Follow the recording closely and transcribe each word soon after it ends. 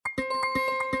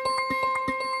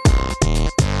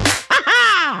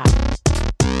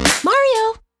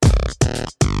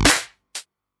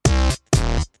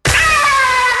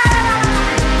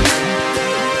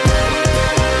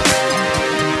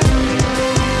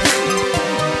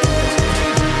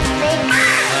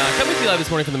this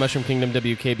morning from the Mushroom Kingdom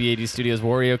WKB80 Studios.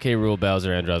 Wario K. Rule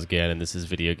Bowser Andros again, and this is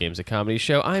Video Games, a Comedy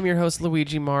Show. I'm your host,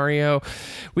 Luigi Mario.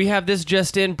 We have this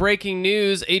just in. Breaking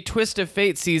news. A twist of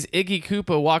fate sees Iggy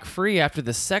Koopa walk free after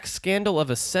the sex scandal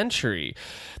of a century.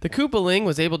 The Koopaling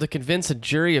was able to convince a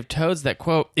jury of toads that,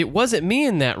 quote, it wasn't me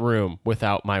in that room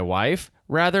without my wife.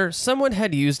 Rather, someone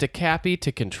had used a cappy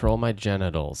to control my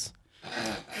genitals.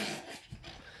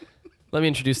 Let me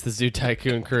introduce the Zoo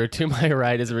Tycoon crew. To my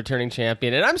right is a returning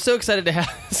champion, and I'm so excited to have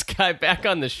this guy back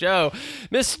on the show,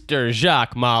 Mr.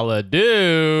 Jacques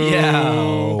Maladou.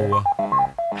 Yeah.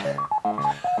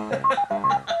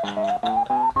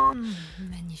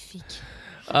 Magnifique.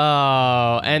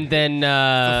 Oh, and then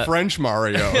The French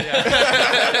Mario.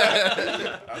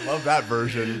 I love that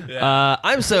version.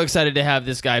 I'm so excited to have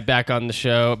this guy back on the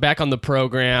show, back on the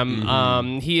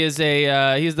program. He is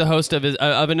he's the host of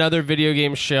another video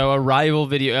game show, a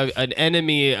rival an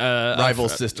enemy, Rival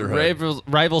sisterhood.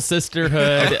 rival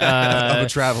sisterhood of the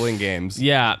traveling games.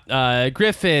 Yeah,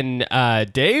 Griffin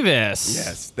Davis.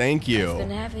 Yes, thank you. I've been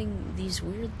having these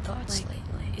weird thoughts lately.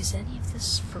 Is any of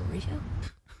this for real?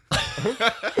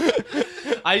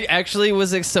 I actually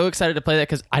was so excited to play that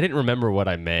because I didn't remember what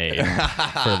I made for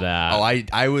that. Oh,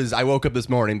 I woke up this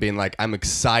morning being like, I'm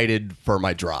excited for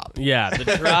my drop. Yeah, the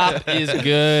drop is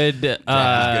good. Drop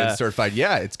is good, certified.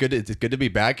 Yeah, it's good. It's good to be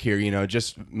back here. You know,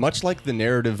 just much like the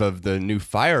narrative of the new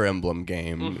Fire Emblem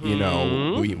game. You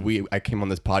know, I came on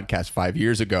this podcast 5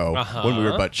 years ago when we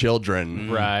were but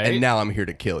children, Right. And now I'm here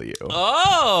to kill you.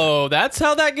 Oh, that's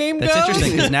how that game goes? That's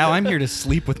interesting because now I'm here to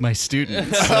sleep with my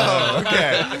students. Oh,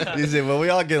 okay. You say, well, we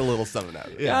all get a little something out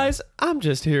of it. Guys, I'm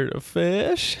just here to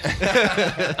fish.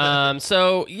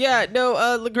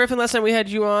 Griffin, last time we had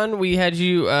you on, we had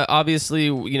you, obviously,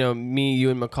 you know, me, you,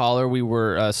 and McCollar, we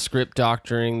were script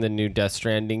doctoring the new Death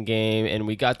Stranding game, and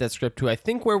we got that script to, I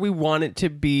think, where we want it to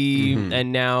be,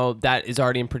 and now that is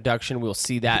already in production. We'll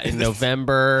see that in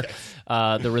November,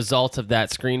 the results of that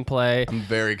screenplay. I'm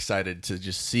very excited to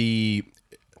just see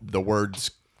the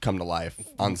words come to life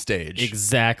on stage.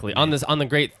 Exactly. On the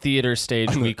great theater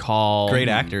stage we call... Great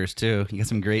actors, too. You got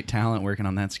some great talent working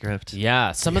on that script.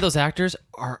 Yeah, some of those actors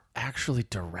are actually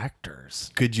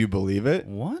directors. Could you believe it?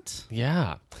 What?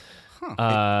 Yeah.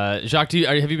 Jacques,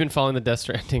 have you been following the Death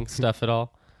Stranding stuff at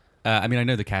all? I mean, I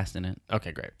know the cast in it.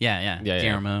 Okay, great. Yeah.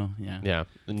 Guillermo, yeah. Yeah.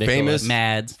 Famous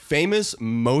Mads. Famous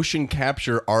motion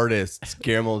capture artists,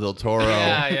 Guillermo del Toro,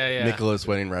 Yeah. Nicholas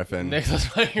Winding Refn.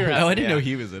 Nicholas Winding Refn. Oh, I didn't know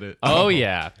he was in it. Oh,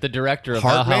 yeah. The director of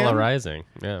Heartman? Valhalla Rising.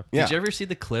 Yeah. Yeah. Did you ever see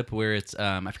the clip where it's,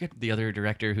 I forget the other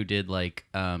director who did, like,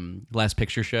 Last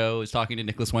Picture Show is talking to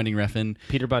Nicholas Winding Refn.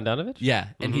 Peter Bogdanovich? Yeah,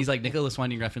 and he's like, Nicholas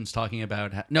Winding Refn's talking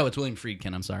about... no, it's William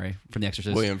Friedkin, I'm sorry, from The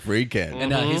Exorcist. William Friedkin.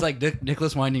 And he's like,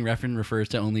 Nicholas Winding Refn refers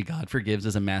to Only God Forgives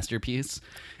as a masterpiece,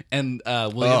 and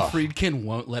William Friedkin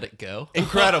won't let it go.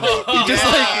 Incredible. He just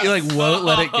won't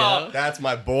let it go. That's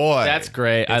my boy. That's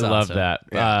great. I It's love awesome. that.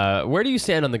 Yeah. Where do you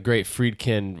stand on the great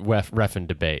Friedkin Refn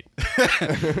debate?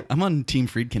 I'm on Team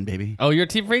Friedkin, baby. Oh, you're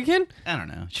Team Friedkin? I don't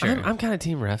know. Sure. I'm kind of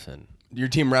Team Refn. Your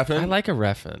team Refn? I like a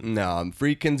Refn. No,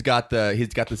 Friedkin's got the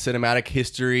cinematic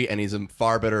history, and he's a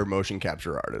far better motion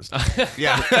capture artist.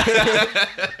 Yeah.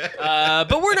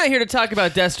 But we're not here to talk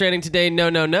about Death Stranding today.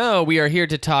 No. We are here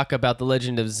to talk about The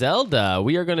Legend of Zelda.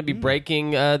 We are going to be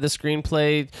breaking the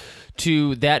screenplay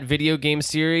to that video game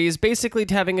series, basically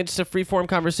having just a free-form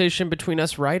conversation between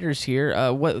us writers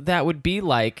here, what that would be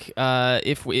like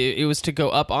if it was to go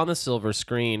up on the silver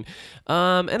screen.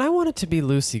 And I want it to be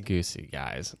loosey-goosey,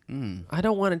 guys. I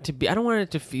don't want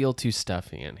it to feel too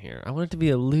stuffy in here. I want it to be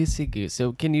a loosey-goosey.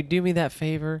 So can you do me that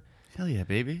favor? Hell yeah,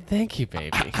 baby. Thank you,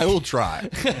 baby. I will try.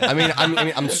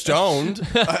 I'm stoned.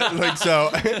 So.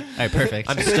 All right, perfect.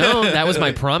 I'm stoned. That was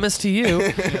my promise to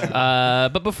you.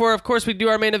 But before, of course, we do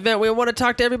our main event, we want to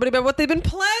talk to everybody about what they've been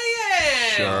playing.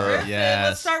 Sure. Griffin, Yes.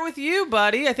 Let's start with you,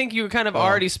 buddy. I think you kind of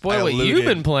already I spoiled what alluded- you've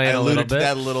been playing I a little alluded to bit.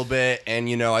 that a little bit, and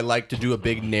I like to do a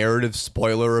big narrative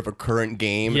spoiler of a current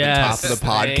game Yes. at the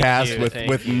top of the Thank podcast you, with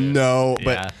thank you. no,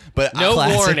 Yeah. but No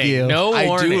Classic warning. you. No I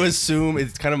warning. do assume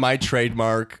it's kind of my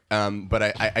trademark, but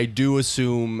I do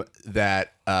assume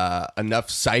that enough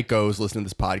psychos listen to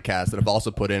this podcast that have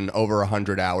also put in over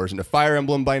 100 hours into Fire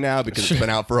Emblem by now because it's been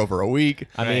out for over a week.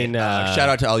 I mean, shout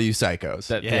out to all you psychos.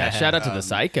 Shout out to the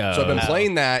psycho. So I've been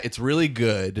playing that. It's really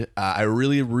good. I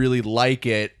really, really like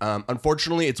it.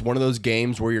 Unfortunately, it's one of those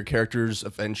games where your characters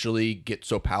eventually get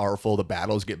so powerful the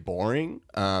battles get boring,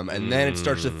 and then it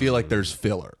starts to feel like there's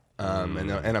filler.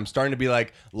 And I'm starting to be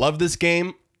like, love this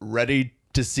game, ready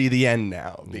to see the end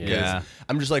now because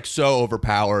I'm just like so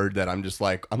overpowered that I'm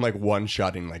like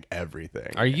one-shotting like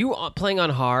everything. Are you playing on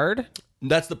hard?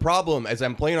 That's the problem, as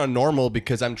I'm playing on normal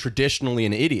because I'm traditionally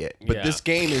an idiot. But Yeah. this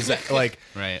game is like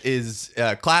Right. is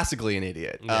classically an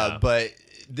idiot. Yeah. But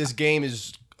this game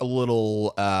is a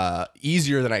little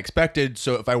easier than I expected.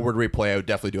 So if I were to replay, I would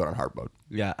definitely do it on hard mode.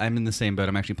 Yeah, I'm in the same boat.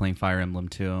 I'm actually playing Fire Emblem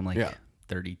too. I'm like Yeah.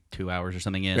 32 hours or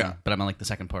something in, Yeah. but I'm on like the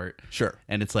second part. Sure.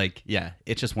 And it's like, yeah,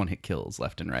 it's just one hit kills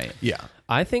left and right. Yeah.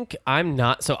 I think I'm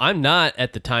not. So I'm not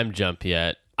at the time jump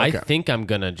yet. I Okay. think I'm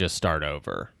gonna just start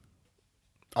over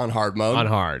On hard mode. on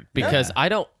hard because I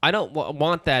don't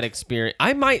want that experience.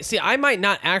 I might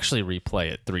not actually replay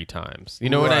it 3 times. You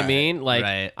know what I Right. mean? Like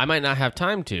Right. I might not have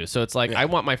time to. So it's like I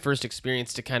want my first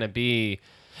experience to kind of be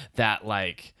that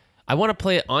like I want to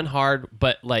play it on hard,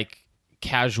 but like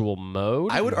casual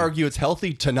mode. I would argue it's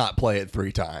healthy to not play it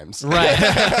 3 times. right.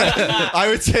 I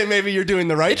would say maybe you're doing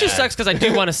the right It just thing. sucks because I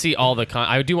do want to see all the.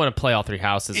 I do want to play all 3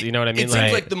 houses. You know what I mean? It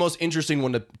seems like the most interesting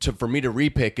one for me to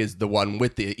repick is the one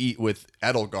with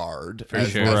Edelgard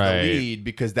as, sure. as Right. the lead,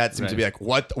 because that seems to be like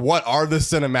what are the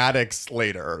cinematics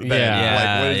later? That, Yeah.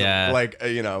 like, what is, Yeah. like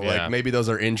Yeah. like maybe those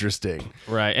are interesting.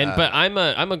 right. And but I'm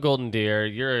a golden deer.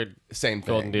 You're a Same thing.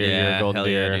 golden deer. Yeah, You're a golden hell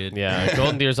yeah, deer. dude. Yeah,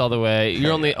 golden deer's all the way.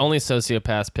 You're only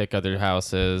sociopaths pick other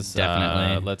houses.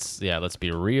 Definitely. Let's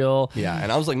be real. Yeah,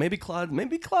 and I was like, maybe Claude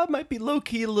might be low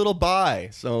key a little bi.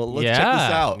 So let's yeah. check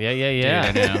this out.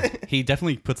 Yeah. Dude, I know. He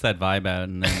definitely puts that vibe out,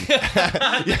 and then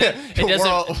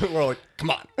doesn't- we're all like, come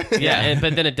on. Yeah,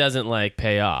 but then it doesn't like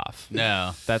pay off.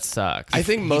 no. That sucks. I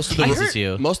think most of teases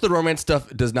you. the romance stuff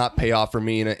does not pay off for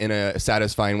me in a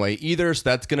satisfying way either. So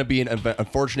that's going to be an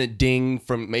unfortunate ding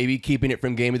from maybe keeping it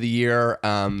from Game of the Year.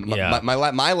 Yeah.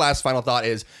 My last final thought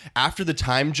is after the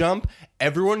time jump,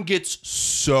 everyone gets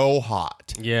so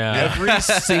hot. Yeah. Every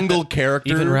single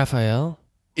character, Even Raphael,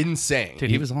 insane. Dude,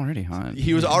 he was already hot.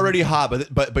 He was already hot,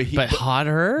 but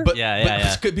hotter. But,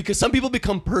 Yeah. because some people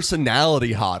become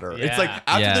personality hotter. It's like Yeah.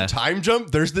 after Yeah. the time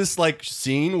jump, there's this like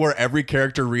scene where every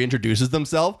character reintroduces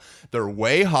themselves. They're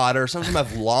way hotter. Some of them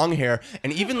have long hair,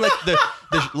 and even like the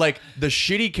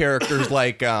shitty characters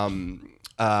like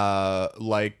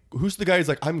who's the guy who's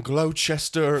like I'm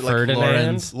Gloucester, like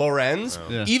Ferdinand? Lorenz.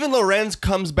 Yeah. Even Lorenz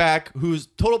comes back, who's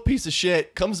total piece of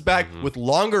shit, comes back with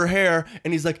longer hair,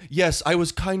 and he's like, yes, I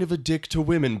was kind of a dick to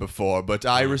women before, but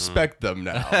I respect them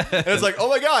now. And it's like, oh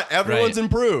my god, everyone's Right.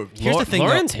 improved. Here's the thing,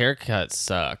 Lauren's haircut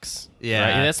sucks. Yeah.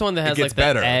 Right? That's the one that has gets like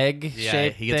better. the egg Yeah,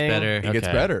 shape. he gets thing? better. He gets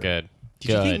Okay, better. Good. Did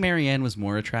you Good. think Marianne was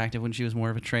more attractive when she was more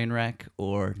of a train wreck,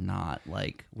 or not?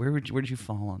 Like, where did you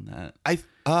fall on that?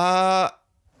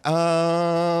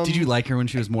 Did you like her when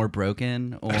she was more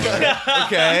broken, or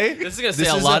okay. This is gonna say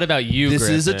a lot about you. This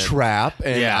is a Griffin. trap,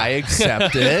 and Yeah. I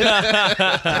accept it.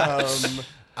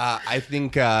 I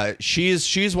think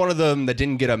she's one of them that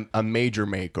didn't get a major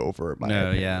makeover. in my No,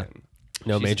 opinion. yeah.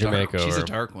 No She's major a dark, makeover. She's a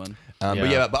dark one.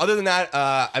 But other than that,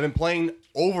 I've been playing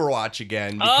Overwatch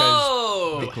again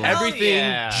because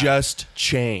everything just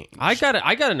changed. I got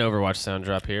an Overwatch sound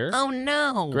drop here. Oh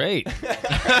no. Great.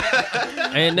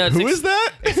 And Who is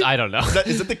that? I don't know.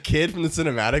 Is it the kid from the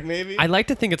cinematic? Maybe. I like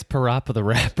to think it's Parappa the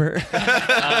rapper.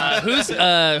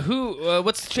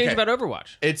 What's changed about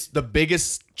Overwatch? It's the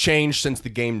biggest change since the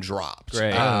game dropped.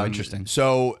 Great. Oh, interesting.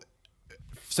 So,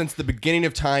 since the beginning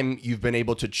of time, you've been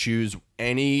able to choose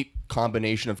any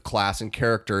combination of class and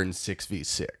character in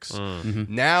 6v6.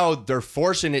 Now they're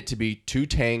forcing it to be 2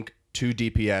 tank, 2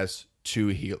 DPS, 2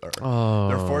 healer.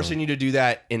 They're forcing you to do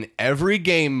that in every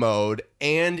game mode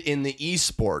and in the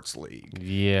esports league.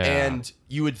 Yeah. And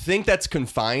you would think that's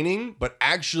confining, but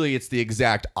actually it's the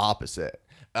exact opposite.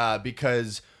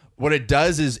 Because what it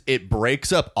does is it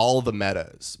breaks up all the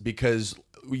metas, because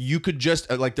you could just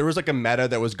like there was like a meta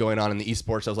that was going on in the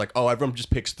esports. I was like, oh, everyone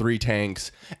just picks 3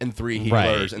 tanks and 3 healers,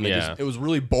 Right, and they yeah. it was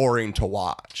really boring to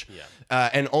watch.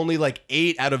 And only like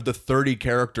 8 out of the 30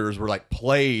 characters were like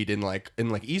played in like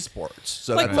esports.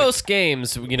 So like that's most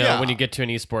games, you know, Yeah. when you get to an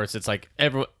esports, it's like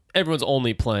everyone's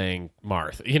only playing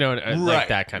Marth, you know, like Right.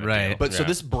 that kind of Right. deal. But so Yeah.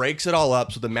 this breaks it all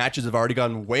up. So the matches have already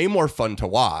gone way more fun to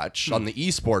watch on the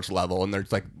esports level, and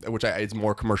there's like it's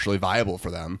more commercially viable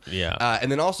for them. Yeah.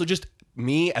 And then also just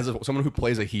me as someone who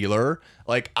plays a healer,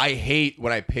 like I hate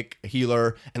when I pick a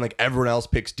healer and like everyone else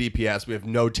picks DPS. We have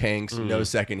no tanks, no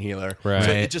second healer. Right.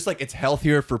 So it's just like it's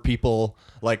healthier for people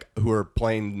like who are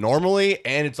playing normally,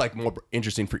 and it's like more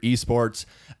interesting for esports.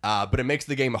 But it makes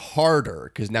the game harder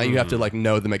because now you have to like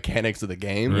know the mechanics of the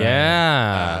game.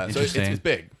 Yeah. So it's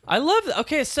big. I love.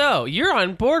 Okay, so you're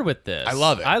on board with this. I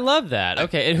love it. I love that.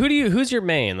 Okay, and who's your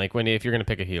main? Like if you're gonna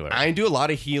pick a healer? I do a lot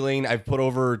of healing. I've put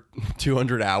over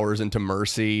 200 hours into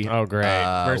Mercy. Oh, great.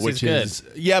 Mercy's which good. is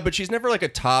but she's never like a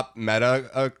top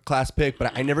meta class pick.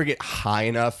 But I never get high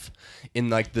enough in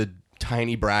like the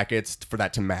tiny brackets for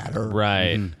that to matter.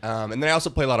 Right. And then I also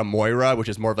play a lot of Moira, which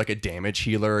is more of like a damage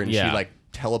healer, and Yeah. she like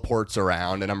teleports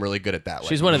around, and I'm really good at that.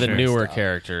 She's like, one of the stuff. newer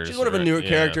characters. She's one of the right? newer Yeah.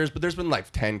 characters, but there's been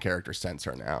like 10 characters since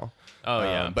her now. Oh,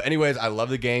 yeah. But anyways, I love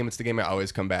the game. It's the game I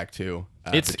always come back to.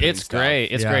 It's between it's stuff. great.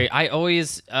 It's Yeah. great. I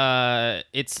always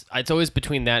it's always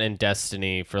between that and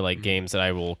Destiny for like games that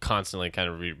I will constantly kind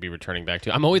of be returning back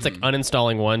to. I'm always like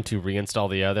uninstalling one to reinstall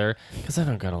the other because I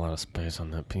don't got a lot of space on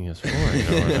that PS4. You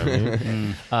know what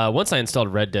I mean? Once I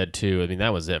installed Red Dead 2, I mean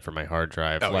that was it for my hard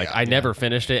drive. Oh, like yeah, I never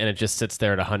finished it, and it just sits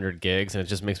there at 100 gigs, and it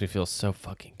just makes me feel so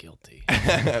fucking guilty.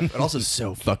 But also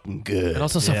so fucking good. And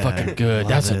also so Yeah, fucking good. love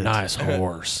That's a it. nice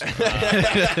horse.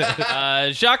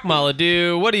 Jacques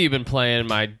Maladou, what have you been playing,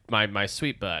 my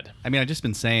sweet bud? I mean, I've just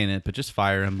been saying it, but just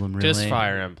Fire Emblem, really. Just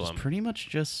Fire Emblem. Just pretty much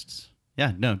just,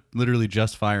 yeah, no, literally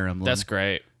just Fire Emblem. That's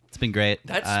great. It's been great.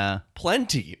 That's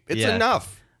plenty. It's yeah.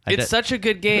 enough. It's such a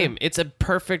good game. It's a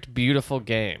perfect, beautiful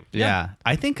game. Yeah.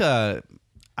 I think I'm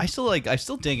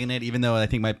still digging it, even though I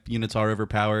think my units are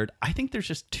overpowered. I think there's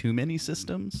just too many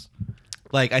systems.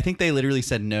 Like, I think they literally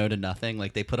said no to nothing.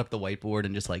 Like, they put up the whiteboard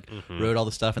and just, like, wrote all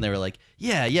the stuff, and they were like,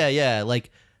 yeah.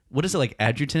 Like, what is it, like,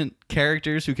 adjutant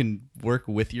characters who can work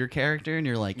with your character? And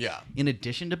you're like, Yeah. in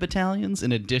addition to battalions,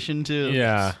 in addition to...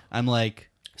 Yeah. I'm like...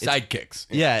 Sidekicks.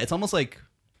 Yeah, it's almost like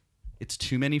it's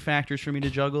too many factors for me to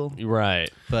juggle. Right.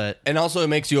 But And also, it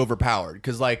makes you overpowered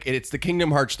because, like, it's the Kingdom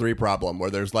Hearts 3 problem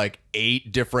where there's like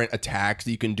 8 different attacks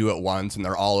that you can do at once, and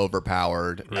they're all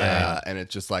overpowered. And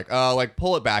it's just like, oh, like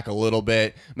pull it back a little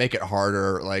bit, make it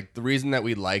harder. Like the reason that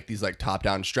we like these like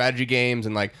top-down strategy games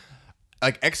and like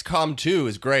XCOM 2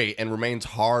 is great and remains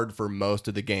hard for most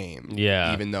of the game.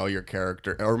 Yeah. even though your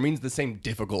character or means the same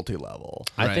difficulty level.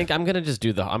 I Right. think I'm gonna just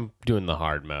I'm doing the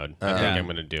hard mode. I think Yeah. I'm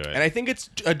gonna do it. And I think it's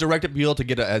a direct appeal to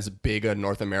get as big a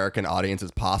North American audience as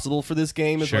possible for this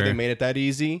game is why Sure. they made it that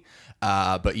easy.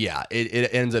 But yeah,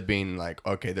 it ends up being like,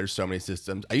 okay, there's so many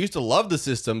systems. I used to love the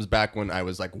systems back when I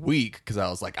was like weak because I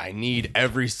was like, I need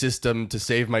every system to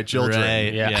save my children.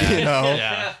 Right, Yeah. You know?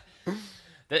 Yeah.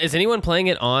 Is anyone playing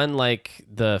it on like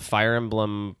the Fire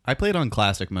Emblem, I played on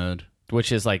classic mode.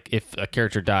 which is like if a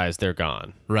character dies, they're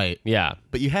gone? Right. Yeah.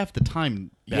 But you have the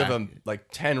time. You have like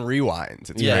 10 rewinds.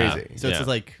 It's Yeah. crazy. So Yeah. it's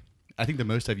like, I think the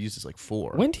most I've used is like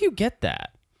 4. When do you get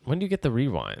that? When do you get the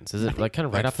rewinds? Is it like kind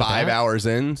of right Like off the 5 bat? hours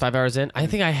in. 5 hours in? I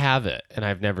think I have it, and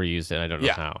I've never used it. I don't know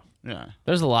Yeah. how. Yeah.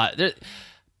 There's a lot.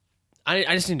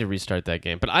 I just need to restart that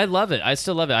game, but I love it. I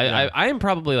still love it. I am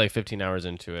probably like 15 hours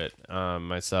into it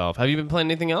myself. Have you been playing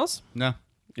anything else? No,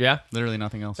 Yeah, literally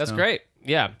nothing else. that's no. great.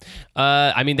 Yeah,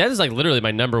 I mean that is like literally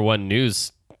my number one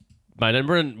news. My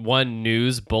number one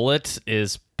news bullet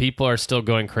is people are still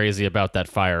going crazy about that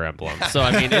Fire Emblem. So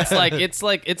I mean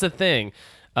it's a thing.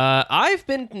 I've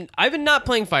been not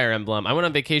playing Fire Emblem. I went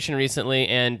on vacation recently,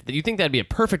 and you think that'd be a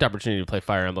perfect opportunity to play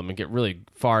Fire Emblem and get really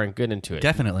far and good into it.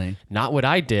 Definitely. Not what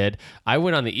I did. I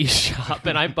went on the eShop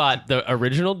and I bought the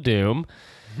original Doom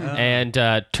and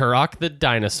Turok the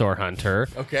Dinosaur Hunter.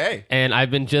 Okay. And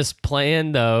I've been just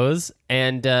playing those.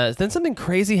 And then something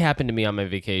crazy happened to me on my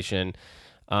vacation.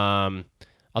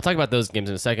 I'll talk about those games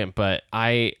in a second, but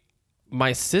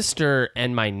my sister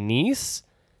and my niece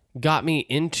got me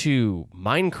into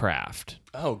Minecraft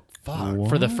Oh, fuck.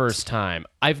 for the first time.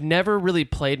 I've never really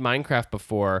played Minecraft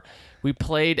before. We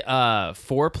played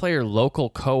 4-player local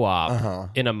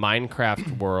co-op in a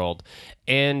Minecraft world.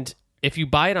 And if you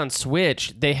buy it on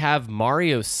Switch, they have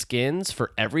Mario skins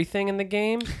for everything in the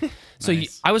game. So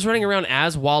I was running around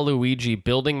as Waluigi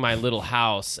building my little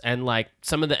house, and like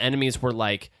some of the enemies were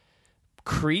like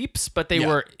creeps, but they Yeah.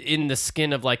 were in the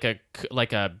skin of like a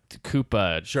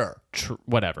Koopa, Sure.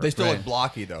 whatever. They still Right. look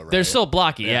blocky, though, right? They're still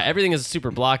blocky. Yeah, everything is super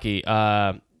blocky.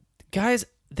 Guys,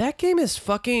 that game is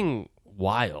fucking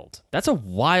wild. That's a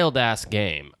wild ass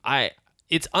game.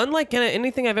 It's unlike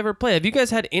anything I've ever played. Have you guys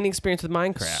had any experience with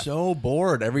Minecraft? so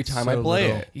bored every time I So play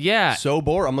little. it. Yeah. So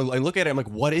bored. I look at it. I'm like,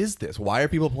 what is this? Why are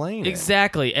people playing it?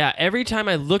 Exactly. Yeah. Every time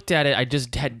I looked at it, I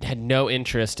just had no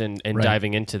interest in Right.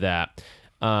 diving into that.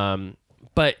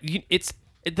 But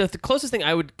the closest thing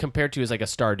I would compare to is like a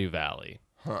Stardew Valley,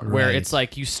 where Right. it's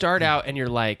like you start out and you're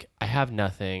like, I have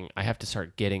nothing. I have to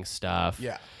start getting stuff.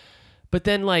 Yeah. But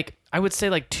then, like, I would say,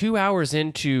 like, 2 hours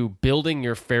into building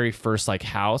your very first, like,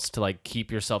 house to, like,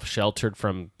 keep yourself sheltered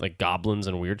from, like, goblins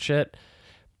and weird shit,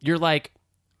 you're like,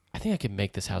 I think I could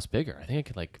make this house bigger. I think I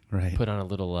could, like, Right. put on a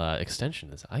little extension.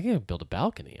 To this. I can build a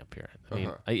balcony up here. I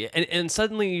mean, and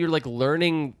suddenly you're, like,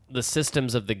 learning the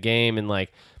systems of the game and,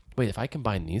 like, wait, if I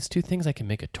combine these two things, I can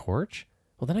make a torch?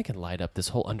 Well, then I can light up this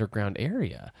whole underground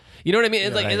area. You know what I mean?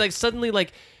 It's like suddenly,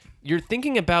 like, you're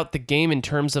thinking about the game in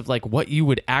terms of like what you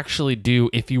would actually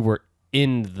do if you were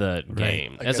in the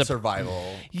game Like a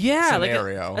survival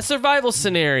scenario. like a survival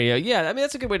scenario. Yeah, I mean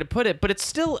that's a good way to put it, but it's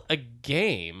still a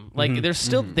game. Like there's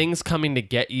still things coming to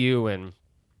get you, and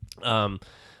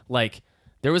like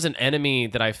there was an enemy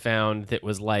that I found that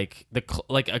was like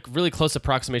like a really close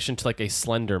approximation to like a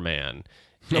Slender Man,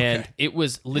 and it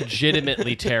was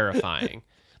legitimately terrifying.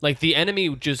 Like the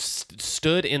enemy just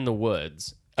stood in the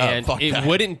woods. And it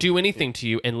wouldn't do anything to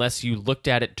you unless you looked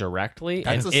at it directly.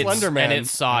 That's and a Slender Man. And it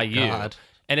saw you. God.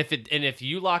 And if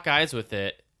you lock eyes with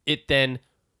it, it then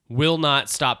will not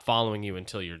stop following you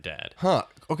until you're dead. Huh.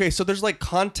 Okay, so there's like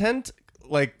content.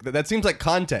 Like that seems like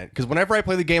content, because whenever I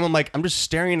play the game, I'm like, I'm just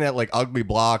staring at like ugly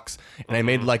blocks, and I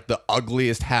made like the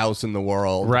ugliest house in the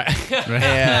world. Right.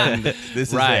 And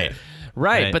this is it.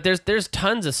 Right, but there's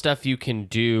tons of stuff you can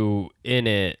do in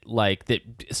it, like that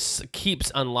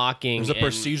keeps unlocking. There's a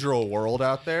procedural world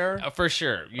out there. For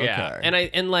sure, yeah.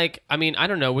 Okay. I mean, I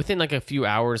don't know. Within like a few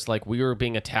hours, like we were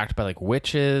being attacked by like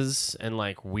witches and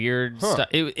like weird stuff.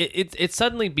 It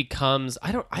suddenly becomes.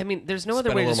 There's no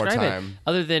other Spend way a to little more describe it time.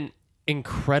 other than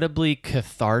incredibly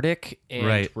cathartic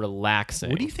and relaxing.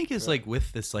 What do you think is like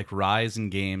with this like rise in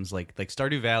games like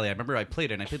Stardew Valley? I remember I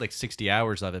played it and I played like 60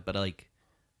 hours of it, but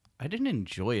I didn't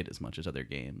enjoy it as much as other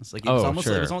games. Like it was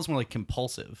almost more like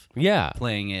compulsive. Yeah.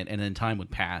 Playing it, and then time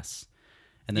would pass.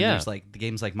 And then there's like the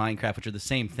games like Minecraft, which are the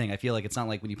same thing. I feel like it's not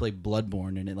like when you play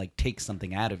Bloodborne and it like takes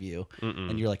something out of you,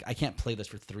 and you're like, I can't play this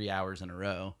for 3 hours in a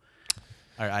row.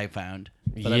 Or I found.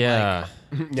 But Yeah.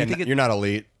 You're not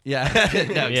elite. Yeah,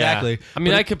 no, exactly. I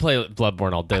mean, I could play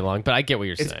Bloodborne all day long, but I get what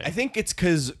you're saying. I think it's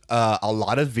because a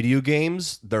lot of video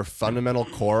games, their fundamental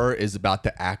core is about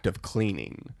the act of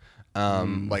cleaning.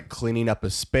 Like cleaning up a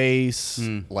space,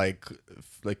 like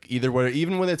even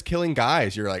when it's killing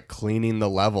guys, you're like cleaning the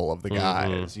level of the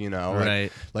guys, you know?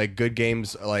 Right. Like good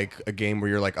games, like a game where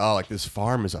you're like, oh, like this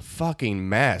farm is a fucking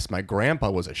mess. My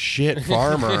grandpa was a shit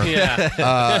farmer.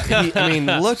 I mean,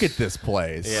 look at this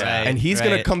place. Yeah. And he's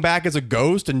going to come back as a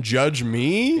ghost and judge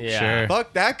me? Yeah. Sure.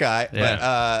 Fuck that guy. Yeah.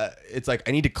 But it's like,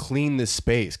 I need to clean this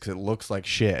space because it looks like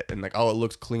shit. And like, oh, it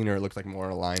looks cleaner. It looks like more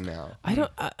aligned now.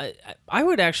 I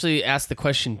would actually ask the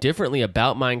question differently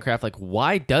about Minecraft. Like,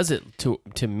 why does it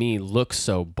to me look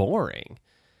so boring?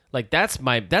 Like that's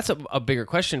a bigger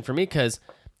question for me, because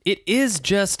it is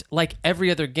just like every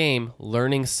other game,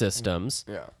 learning systems,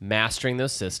 mastering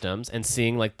those systems, and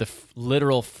seeing like the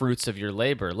literal fruits of your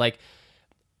labor. Like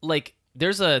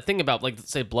there's a thing about like,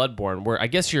 say, Bloodborne, where I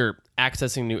guess you're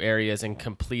accessing new areas and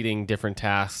completing different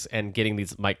tasks and getting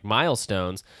these like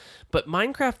milestones. But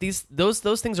Minecraft,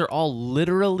 those things are all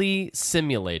literally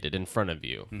simulated in front of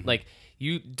you. Like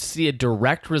you see a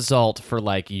direct result for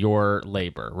like your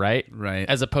labor, right? Right.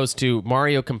 As opposed to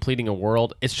Mario completing a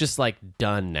world, it's just like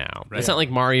done now. Right. It's not like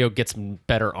Mario gets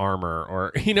better armor,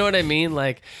 or you know what I mean?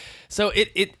 Like, so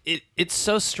it's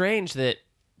so strange that,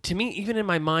 to me, even in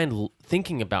my mind,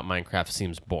 thinking about Minecraft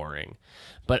seems boring.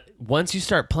 But once you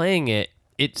start playing it,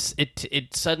 it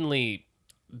suddenly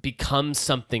becomes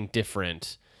something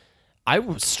different. I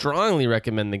would strongly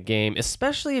recommend the game,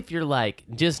 especially if you're like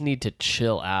just need to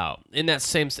chill out. In that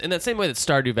same way that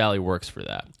Stardew Valley works for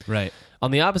that. Right.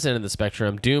 On the opposite end of the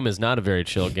spectrum, Doom is not a very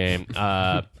chill game.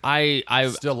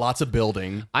 I Still lots of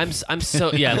building. I'm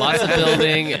so lots of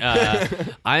building.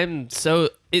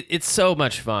 It's so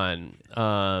much fun.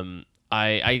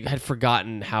 I had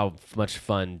forgotten how much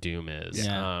fun Doom is.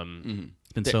 Yeah.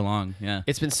 It's been so long. Yeah.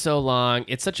 It's been so long.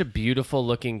 It's such a beautiful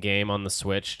looking game on the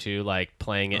Switch too. Like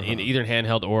playing it in either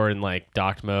handheld or in like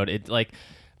docked mode.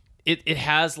 It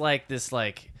has like this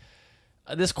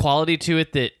quality to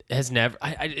it that has never.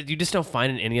 You just don't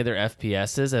find in any other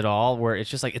FPSs at all. Where it's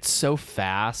just like it's so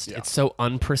fast. Yeah. It's so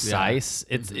unprecise.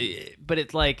 Yeah. But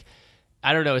it's like,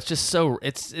 I don't know. It's just so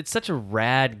it's such a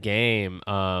rad game.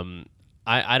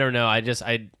 I don't know.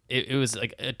 It was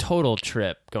like a total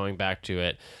trip going back to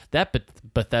it. That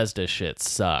Bethesda shit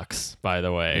sucks, by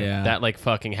the way. Yeah. That like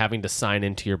fucking having to sign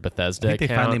into your Bethesda I think they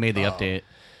account. finally made the update.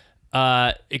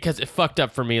 Because it fucked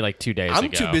up for me like 2 days ago.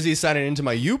 I'm too busy signing into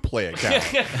my Uplay account.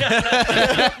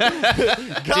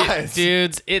 Guys,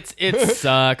 dudes, it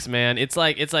sucks, man. It's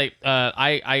like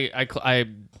I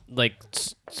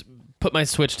put my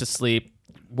Switch to sleep,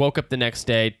 woke up the next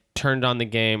day, turned on the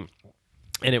game,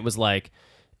 and it was like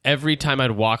every time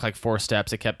I'd walk like 4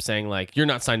 steps, it kept saying like, "You're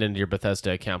not signed into your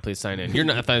Bethesda account. Please sign in. You're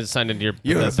not signed into your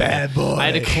You're Bethesda a bad boy.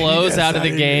 I had to close out of the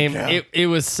sign in game. your account. It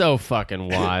was so fucking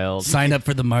wild. Sign up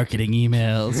for the marketing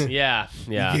emails. Yeah.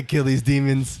 You kill these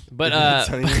demons. But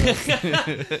but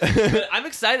I'm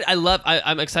excited.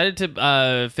 I'm excited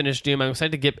to finish Doom. I'm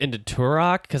excited to get into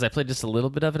Turok because I played just a little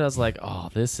bit of it. I was like, oh,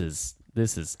 this is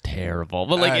this is terrible.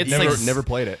 But like, it's never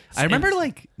played it. I remember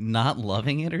like not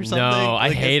loving it or something. No, I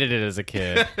Like, hated it as a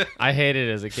kid. I hated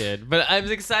it as a kid, but I was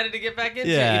excited to get back into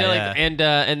it. Yeah, You know, yeah. like,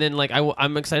 and then like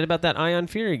I'm excited about that Ion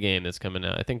Fury game that's coming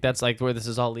out. I think that's like where this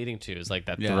is all leading to, is like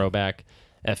that Yeah. throwback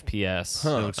FPS. It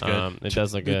looks good. It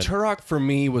does look The good. Turok for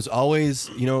me was always,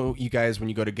 you guys, when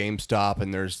you go to GameStop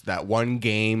and there's that one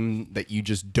game that you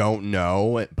just don't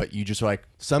know, but you just like,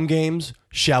 some games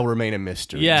shall remain a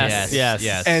mystery. Yes.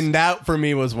 And that for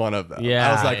me was one of them. Yeah.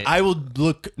 I was like, I will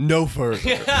look no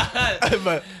further.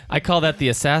 But I call that the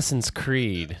Assassin's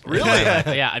Creed. Really?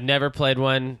 Yeah, I've never played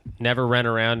one. Never ran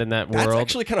around in that that's world.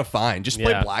 actually kind of fine. Just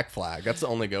play Yeah. Black Flag. That's the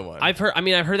only good one. I've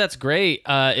heard that's great.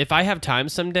 If I have time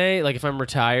someday, like if I'm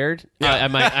retired, I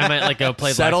might like go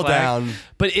play. Settle Black Flag. down.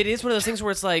 But it is one of those things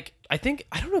where it's like, I don't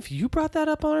know if you brought that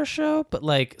up on our show, but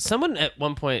like someone at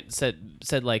one point said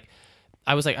like,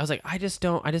 I was like, I just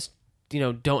don't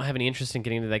have any interest in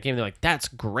getting into that game. They're like, that's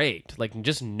great. Like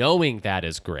just knowing that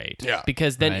is great. Yeah.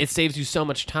 Because then Right. it saves you so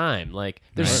much time. Like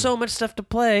there's so much stuff to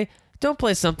play. Don't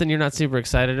play something you're not super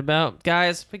excited about.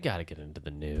 Guys, we got to get into the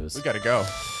news. we got to go.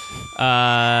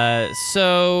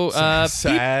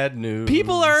 Sad news.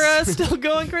 People are still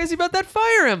going crazy about that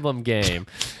Fire Emblem game.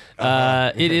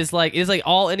 It is like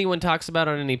all anyone talks about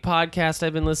on any podcast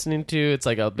I've been listening to. It's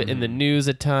like a bit in the news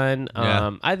a ton.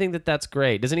 Yeah. I think that's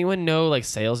great. Does anyone know like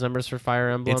sales numbers for Fire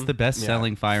Emblem? It's the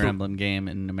best-selling Fire Emblem game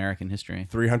in American history.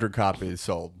 300 copies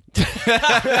sold.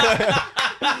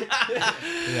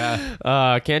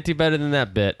 Can't do better than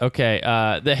that bit. Okay.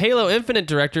 The Halo Infinite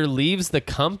director leaves the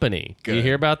company. You Good.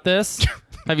 hear about this?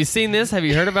 Have you seen this? Have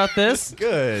you heard about this?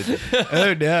 Good.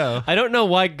 Oh no! I don't know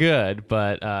why good,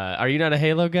 but are you not a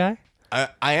Halo guy? I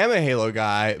am a Halo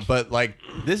guy, but like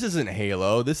this isn't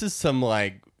Halo. This is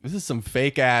some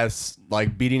fake ass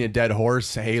like beating a dead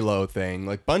horse Halo thing.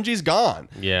 Like Bungie's gone.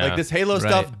 Yeah. Like this Halo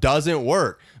stuff doesn't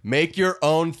work. Make your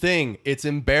own thing. It's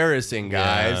embarrassing,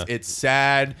 guys. Yeah. It's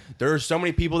sad. There are so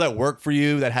many people that work for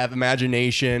you that have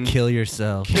imagination. Kill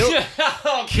yourself.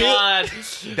 Oh God!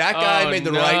 That guy Oh, made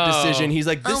the no. right decision. He's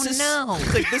like, Oh, no.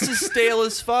 He's like, this is stale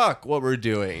as fuck. What we're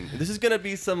doing. This is gonna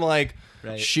be some like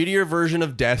shittier version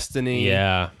of Destiny.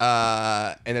 Yeah.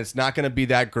 And it's not gonna be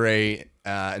that great.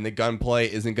 And the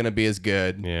gunplay isn't gonna be as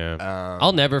good. Yeah.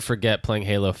 I'll never forget playing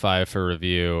Halo 5 for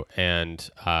review and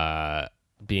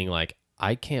being like,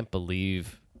 I can't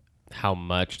believe how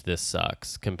much this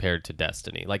sucks compared to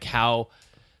Destiny. Like how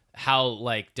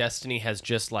like Destiny has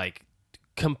just like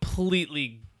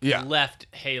completely left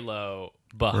Halo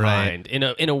behind in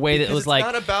a way that Because was like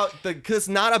it's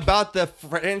not about the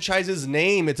franchise's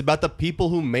name. It's about the people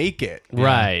who make it.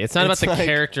 right. It's not It's about the like-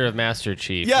 character of Master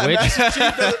Chief. Yeah, which, Master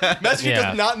Chief Yeah.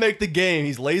 does not make the game.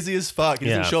 He's lazy as fuck. He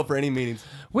doesn't Yeah. show up for any meetings.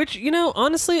 Which,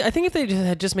 honestly, I think if they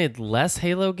had just made less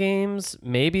Halo games,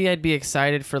 maybe I'd be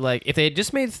excited for, like, if they had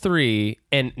just made 3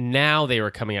 and now they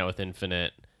were coming out with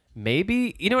Infinite,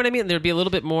 maybe, you know what I mean? There'd be a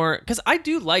little bit more, because I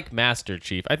do like Master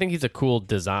Chief. I think he's a cool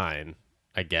design,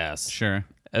 I guess. Sure.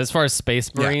 As far as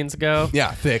Space Marines go.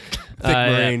 Yeah, thick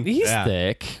marine. He's Yeah.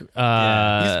 thick.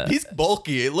 He's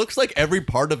bulky. It looks like every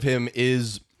part of him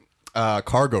is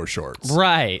cargo shorts.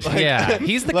 Right, yeah.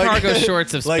 He's the cargo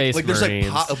shorts of Space like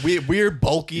Marines. there's like weird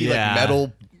bulky Yeah. like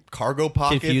metal cargo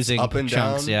pockets Confusing up and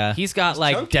chunks. down. Yeah. He's got,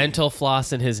 like, chunky. dental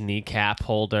floss in his kneecap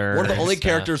holder. One of the and only stuff.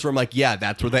 characters where I'm like, yeah,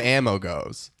 that's where the ammo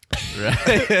goes.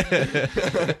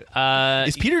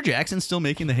 Is Peter Jackson still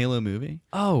making the Halo movie?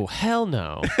 Oh, hell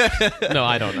no. No,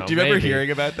 I don't know. Do you remember Maybe.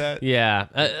 hearing about that? Yeah.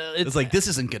 It's like this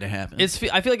isn't gonna happen. I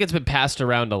feel like it's been passed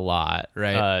around a lot,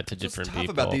 Right. to It's different tough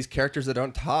people. about these characters that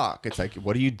don't talk. It's like,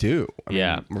 what do you do? I mean,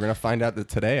 Yeah. we're gonna find out that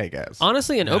today, I guess.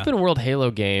 Honestly, an open world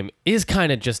Halo game is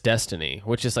kind of just Destiny,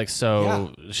 which is like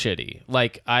so shitty.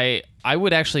 Like I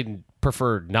would actually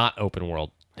prefer not open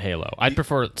world Halo. I'd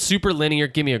prefer super linear.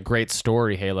 Give me a great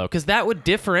story Halo, because that would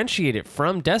differentiate it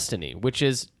from Destiny, which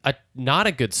is not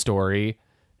a good story.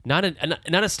 Not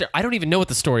a. I don't even know what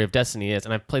the story of Destiny is,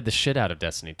 and I've played the shit out of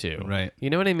Destiny too. Right.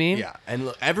 You know what I mean? Yeah, and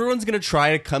look, everyone's gonna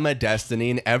try to come at Destiny,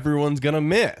 and everyone's gonna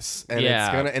miss, and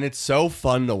Yeah. it's so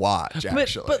fun to watch.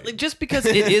 Actually, But like, just because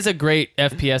it is a great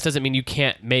FPS doesn't mean you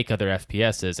can't make other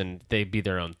FPSs and they be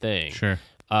their own thing. Sure.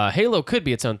 Halo could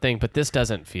be its own thing, but this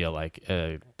doesn't feel like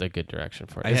a good direction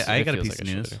for it. I got a feels piece like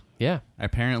of a news. shooter. Yeah.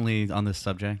 Apparently, on this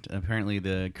subject,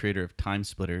 the creator of Time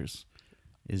Splitters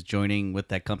is joining with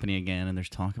that company again, and there's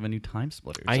talk of a new Time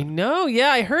Splitters. I know.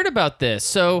 Yeah, I heard about this.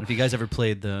 So Have you guys ever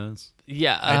played those?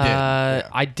 yeah, I did, yeah.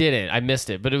 I didn't. I missed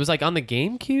it, but it was like on the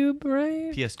GameCube,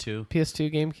 right? PS2. PS2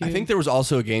 GameCube. I think there was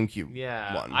also a GameCube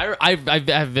Yeah. one. I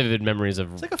have vivid memories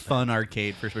of. It's like a fun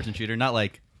arcade first-person shooter, not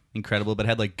like incredible, but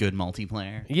had like good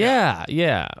multiplayer.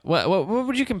 Yeah. What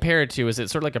would you compare it to? Is it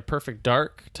sort of like a Perfect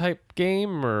Dark type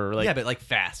game, or like Yeah, but like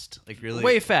fast, like really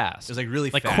way fast? It was like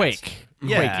really like fast. Quake,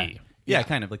 Yeah. Quakey. Yeah,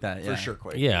 kind of like that. For sure,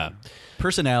 Quake. Yeah.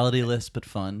 Personality-less, but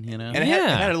fun. You know. And it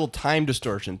had a little time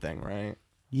distortion thing, right?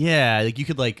 Yeah, like you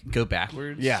could like go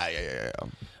backwards. Yeah.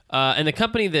 And the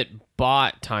company that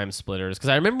bought Time Splitters, because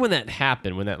I remember when that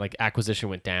happened, when that like acquisition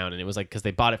went down, and it was like because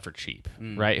they bought it for cheap,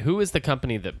 right? Who was the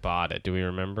company that bought it? Do we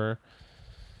remember?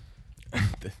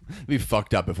 It'd be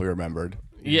fucked up if we remembered.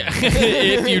 Yeah,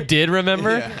 if you did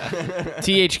remember,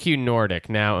 THQ Nordic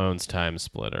now owns Time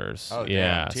Splitters. Oh,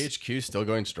 yeah, damn. THQ still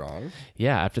going strong.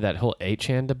 yeah. After that whole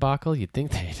 8chan debacle, you'd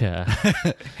think they'd.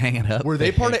 Hang it up. Were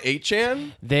they part of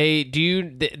 8chan?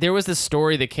 There was this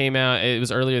story that came out. It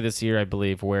was earlier this year, I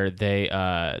believe, where they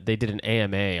did an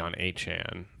AMA on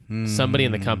 8chan. Somebody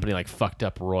in the company like fucked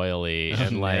up royally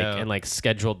and like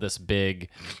scheduled this big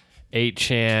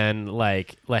 8chan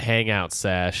like hangout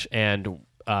sesh, and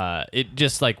it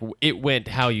just like it went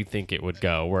how you think it would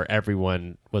go, where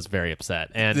everyone was very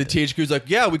upset. And The THQ's like,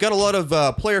 yeah, we got a lot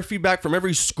of player feedback from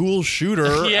every school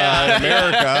shooter Yeah. in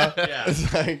America. Yeah.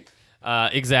 It's like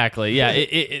exactly, yeah.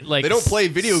 It like they don't play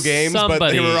video games, but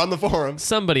they were on the forums.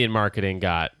 Somebody in marketing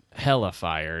got hella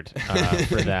fired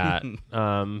for that.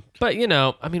 But you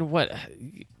know, I mean, what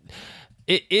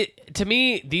it to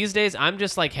me these days, I'm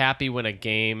just like happy when a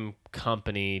game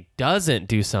company doesn't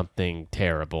do something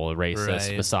terrible, racist,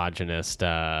 Right. misogynist.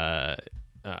 Yeah.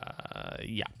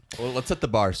 Well, let's set the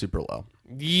bar super low.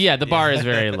 Yeah, the bar is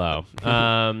very low.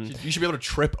 You should be able to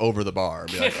trip over the bar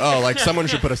and be like, oh, like someone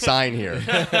should put a sign here.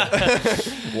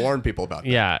 Warn people about that.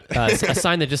 Yeah, a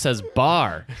sign that just says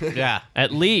bar. Yeah.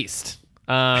 At least.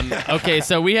 Okay,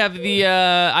 so we have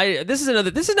the this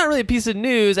is not really a piece of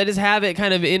news. I just have it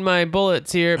kind of in my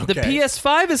bullets here. The Okay.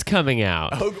 PS5 is coming out.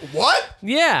 Oh, what?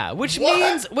 Yeah, which What?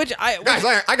 means Guys,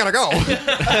 I gotta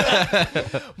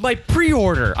go. my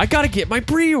pre-order. I gotta get my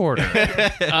pre-order.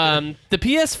 The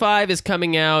PS5 is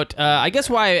coming out. I guess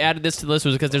why I added this to the list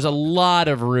was because there's a lot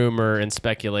of rumor and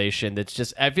speculation. That's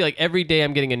just I feel like every day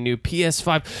I'm getting a new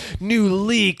PS5, new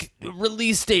leak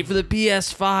release date for the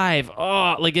PS5.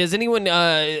 Oh, like is anyone?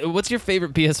 What's your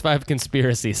favorite PS5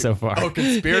 conspiracy so far? Oh,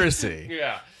 conspiracy.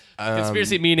 Yeah.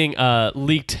 Conspiracy meaning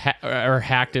leaked or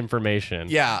hacked information.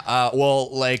 Yeah, well,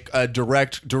 like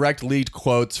direct leaked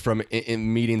quotes from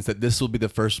in meetings that this will be the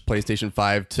first PlayStation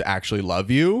 5 to actually love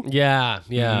you. Yeah.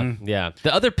 The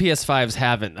other PS5s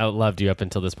haven't loved you up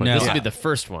until this point. No. This will Yeah. be the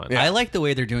first one. I like the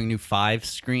way they're doing new 5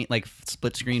 screen, like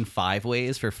split screen 5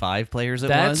 ways for 5 players at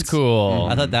once. That's cool.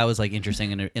 I thought that was like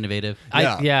interesting and innovative.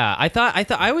 Yeah.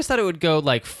 I always thought it would go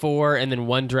like 4 and then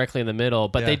 1 directly in the middle,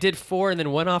 but Yeah. they did 4 and then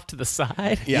 1 off to the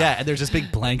side. Yeah, and there's this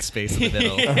big blank space in the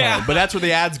middle. Yeah. But that's where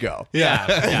the ads go.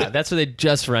 Yeah. That's where they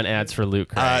just run ads for Loot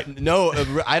Crate. No,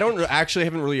 I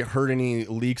haven't really heard any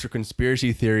leaks or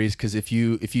conspiracy theories, because if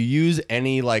you use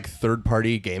any like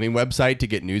third-party gaming website to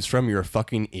get news from, you're a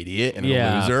fucking idiot and a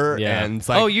loser. Yeah. And it's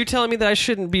like, oh, you're telling me that I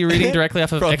shouldn't be reading directly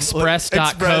off of from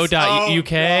express.co.uk? Oh,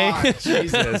 God,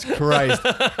 Jesus Christ.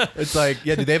 It's like,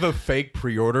 yeah, do they have a fake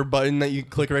pre-order button that you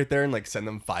click right there and like send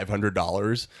them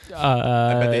 $500?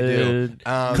 I bet they do.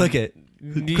 Click it.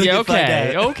 Yeah,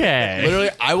 okay. Literally,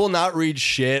 I will not read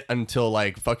shit until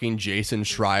like fucking Jason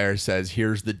Schreier says,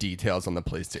 "Here's the details on the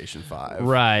PlayStation 5."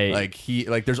 Right.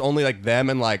 Like there's only like them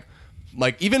and like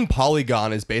even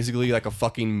Polygon is basically like a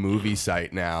fucking movie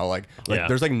site now. Like Yeah.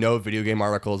 there's like no video game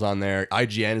articles on there.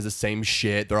 IGN is the same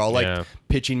shit. They're all like Yeah.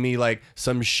 pitching me like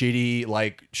some shitty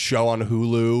like show on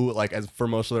Hulu like as for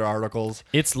most of their articles.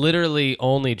 It's literally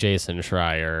only Jason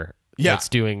Schreier Yeah. that's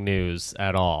doing news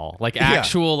at all. Like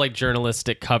actual like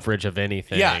journalistic coverage of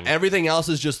anything. Yeah, everything else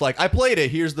is just like, I played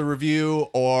it, here's the review,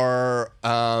 or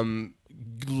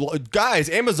guys,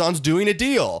 Amazon's doing a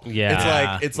deal.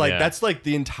 Yeah. It's like Yeah. that's like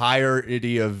the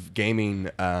entirety of gaming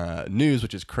news,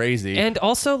 which is crazy. And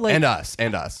also like and us.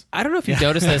 I don't know if you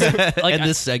noticed this. Like And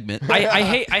this segment. I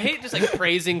hate just like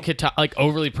praising like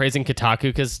overly praising Kotaku,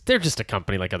 because they're just a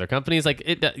company like other companies. Like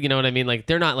it, you know what I mean? Like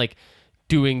they're not like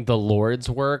doing the Lord's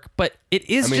work, but it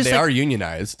is. I mean, just they like, are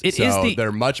unionized, it so is the-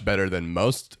 they're much better than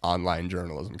most online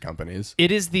journalism companies.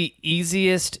 It is the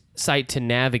easiest site to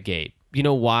navigate. You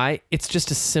know why? It's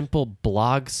just a simple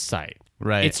blog site.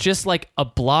 Right. It's just like a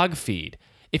blog feed.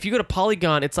 If you go to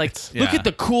Polygon, it's like, look yeah. at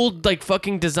the cool like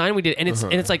fucking design we did, and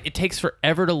it's like it takes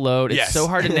forever to load. It's Yes. so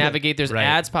hard to navigate. There's Right.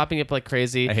 ads popping up like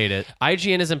crazy. I hate it.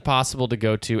 IGN is impossible to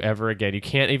go to ever again. You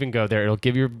can't even go there. It'll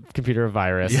give your computer a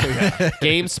virus.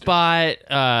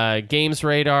 GameSpot, Games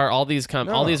Radar, all these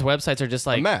websites are just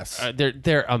like mess.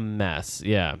 They're a mess.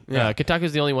 Yeah. Yeah. Kotaku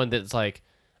is the only one that's like,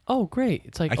 oh, great.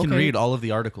 It's like, I can okay. read all of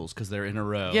the articles because they're in a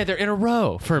row. Yeah, they're in a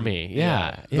row for me.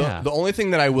 Yeah, yeah. The only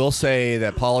thing that I will say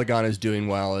that Polygon is doing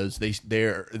well is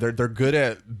they're good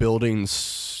at building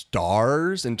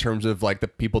stars in terms of like the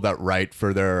people that write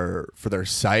for their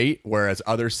site, whereas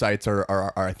other sites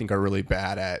are I think are really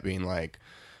bad at being like,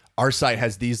 our site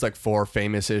has these like 4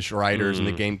 famous-ish writers in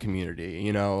the game community,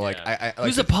 you know, like I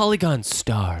Who's a Polygon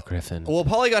star, Griffin? well,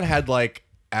 Polygon had like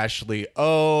Ashley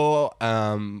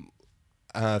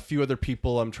a few other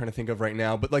people I'm trying to think of right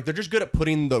now, but like they're just good at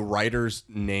putting the writer's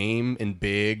name in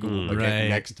big like Right.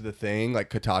 next to the thing, like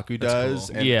Kotaku does.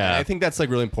 cool. And Yeah. I think that's like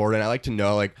really important. I like to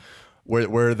know like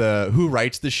where the who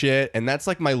writes the shit, and that's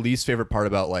like my least favorite part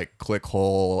about like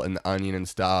Clickhole and the Onion and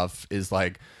stuff is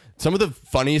like some of the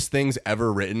funniest things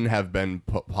ever written have been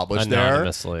published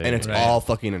Anonymously. there, and it's Right. all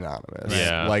fucking anonymous.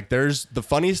 Yeah. Like there's the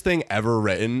funniest thing ever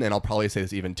written, and I'll probably say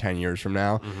this even 10 years from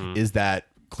now, is that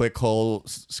Clickhole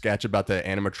sketch about the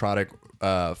animatronic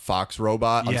fox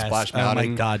robot on Splash Oh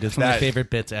Mountain. my god, it's one of my That- favorite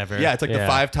bits ever. Yeah, it's like the Yeah.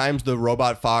 5 times the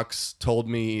robot fox told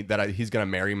me that he's gonna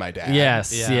marry my dad.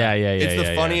 Yes. Yeah. Yeah. It's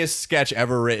the funniest sketch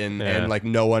ever written, Yeah. and like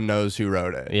no one knows who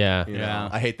wrote it. Yeah. You know? Yeah.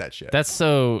 I hate that shit. That's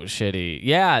so shitty.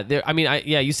 Yeah,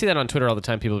 you see that on Twitter all the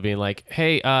time. People being like,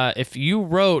 "Hey, if you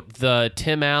wrote the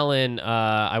Tim Allen,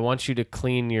 I want you to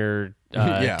clean your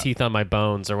Yeah. teeth on my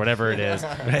bones or whatever it is.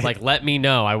 Like, let me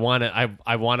know. I want to.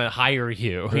 I want to hire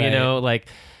you. You Right. know, like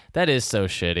that is so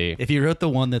shitty. If you wrote the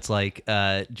one that's like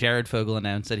Jared Fogle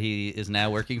announced that he is now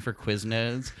working for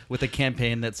Quiznos with a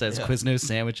campaign that says Quiznos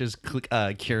sandwiches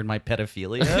cured my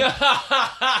pedophilia.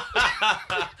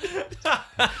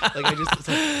 Like I just it's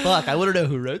like, fuck, I want to know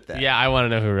who wrote that. Yeah, I want to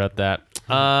know who wrote that.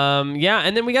 Yeah,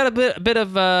 and then we got a bit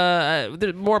of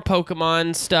more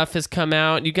Pokemon stuff has come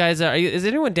out. You guys is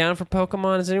anyone down for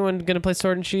Pokemon? Is anyone gonna play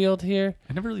Sword and Shield here?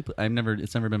 I never really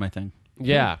it's never been my thing.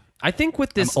 Yeah, I think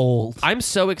with this, I'm old. I'm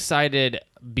so excited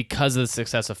because of the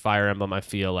success of Fire Emblem. I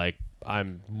feel like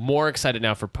I'm more excited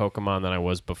now for Pokemon than I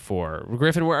was before.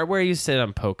 Griffin, where are you sitting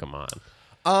on Pokemon?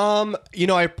 you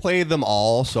know, I play them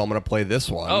all, so I'm gonna play this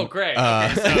one. Oh, great!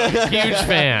 Okay, so, huge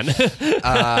fan.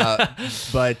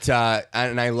 But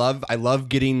and I love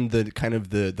getting the kind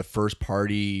of the first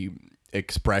party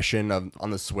expression of on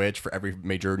the Switch for every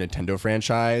major Nintendo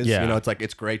franchise. Yeah. You know,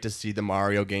 it's great to see the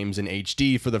Mario games in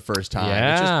HD for the first time.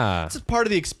 Yeah. It's just part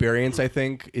of the experience, I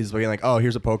think, is being like, oh,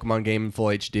 here's a Pokemon game in full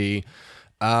HD.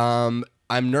 I'm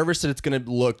nervous that it's gonna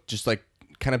look just like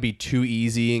kind of be too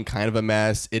easy and kind of a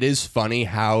mess. It is funny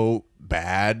how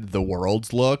bad the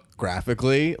worlds look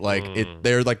graphically. Like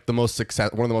they're like one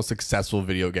of the most successful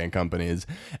video game companies.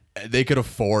 They could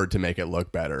afford to make it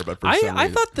look better, but for some I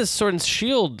reason, thought the Sword and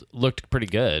Shield looked pretty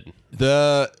good.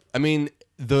 the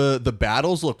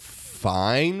battles look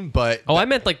fine, but Oh, I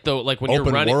meant like when you're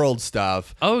open running. world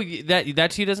stuff. Oh, that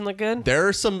to you doesn't look good. There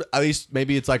are some, at least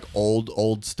maybe it's like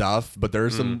old stuff, but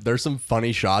there's some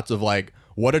funny shots of like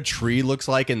what a tree looks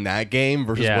like in that game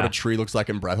versus Yeah. what a tree looks like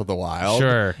in Breath of the Wild.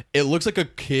 Sure. It looks like a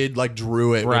kid like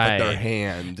drew it with Right. like their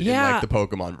hand Yeah. in like the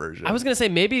Pokemon version. I was gonna say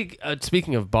maybe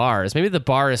speaking of bars, maybe the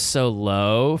bar is so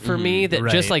low for me that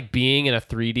just right. like being in a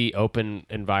 3D open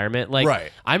environment, like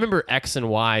Right. I remember X and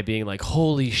Y being like,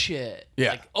 "Holy shit!"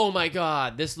 Yeah. Like, "Oh my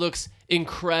god, this looks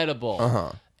incredible."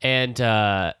 Uh-huh. And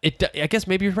I guess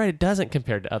maybe you're right. It doesn't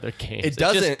compared to other games. It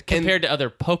doesn't, just compared to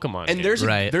other Pokemon. And games.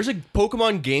 there's a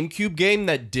Pokemon GameCube game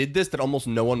that did this that almost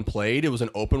no one played. It was an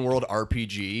open world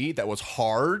RPG that was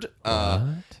hard,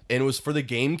 and it was for the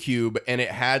GameCube, and it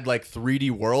had like 3D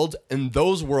worlds, and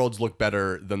those worlds look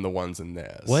better than the ones in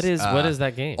this. what is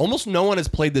that game? Almost no one has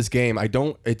played this game.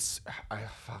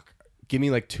 Fuck. Give me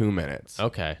like 2 minutes.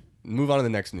 Okay. Move on to the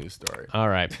next news story. All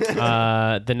right.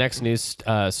 The next news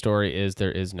story is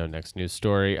there is no next news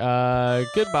story.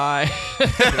 Goodbye.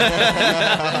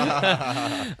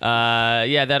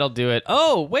 Yeah, that'll do it.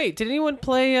 Oh, wait. Did anyone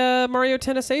play Mario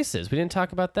Tennis Aces? We didn't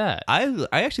talk about that. I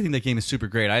actually think that game is super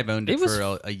great. I've owned it, It was-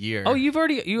 for a year. Oh,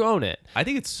 you own it. I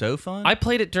think it's so fun. I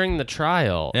played it during the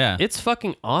trial. Yeah. It's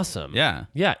fucking awesome. Yeah.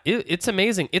 Yeah, it's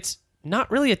amazing. It's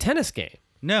not really a tennis game.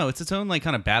 No, it's its own like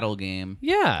kind of battle game.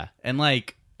 Yeah. And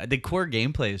like the core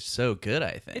gameplay is so good,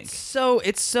 I think.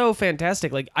 It's so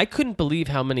fantastic. Like I couldn't believe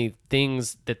how many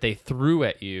things that they threw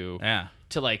at you Yeah.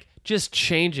 to like just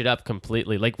change it up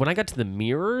completely. Like when I got to the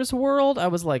mirrors world, I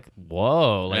was like,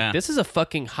 "Whoa! Like Yeah. this is a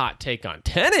fucking hot take on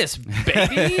tennis,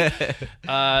 baby."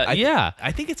 Yeah,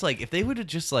 I think it's like if they would have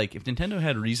just like if Nintendo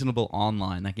had reasonable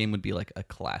online, that game would be like a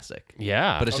classic.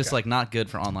 yeah. But it's just like not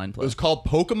good for online It play. was called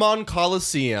Pokemon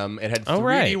Coliseum. It had 3D Oh,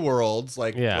 right. worlds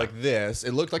like Yeah. this.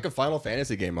 It looked like a Final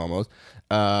Fantasy game almost.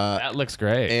 that looks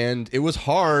great. And it was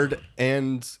hard,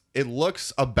 and it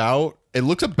looks about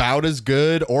as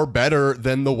good or better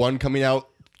than the one coming out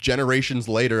generations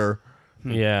later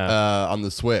Yeah. on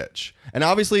the Switch. And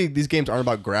obviously these games aren't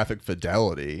about graphic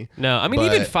fidelity. No, I mean,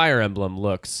 but- even Fire Emblem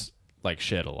looks like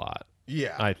shit a lot.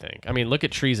 Yeah. I think. I mean, look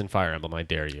at trees in Fire Emblem. I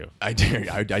dare you. I dare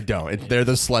you. I don't. They're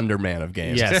the Slender Man of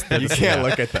games. Yes, you can't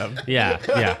look at them. Yeah,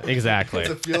 exactly. It's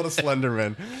a field of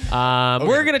Slenderman.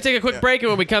 We're going to take a quick break, and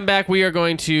when we come back, we are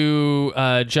going to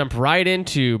jump right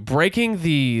into breaking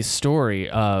the story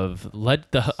of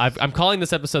I'm calling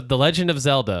this episode "The Legend of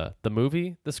Zelda," the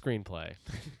movie, the screenplay.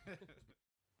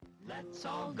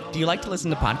 Do you like to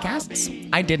listen to podcasts?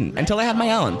 I didn't until I had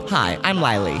my own. Hi, I'm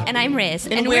Lily. And I'm Riz.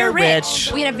 And we're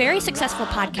rich. We had a very successful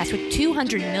podcast with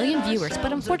 200 million viewers,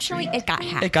 but unfortunately it got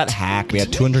hacked. It got hacked. We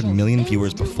had 200 million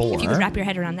viewers before. If you could wrap your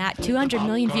head around that, 200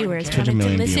 million viewers 200 wanted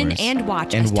million to listen viewers.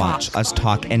 and watch us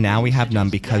talk, and now we have none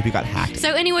because we got hacked.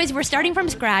 So anyways, we're starting from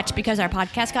scratch because our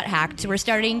podcast got hacked. So we're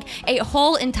starting a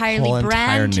whole entirely Whole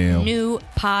entire brand new. new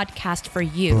podcast for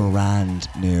you. Brand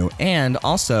new. And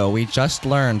also, we just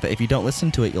learned that if you don't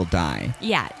listen to it, you'll die.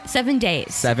 Yeah, 7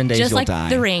 days. 7 days Just you'll like die.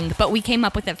 The Ring, but we came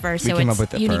up with it first, We so came it's up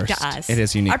with it unique first. to us. It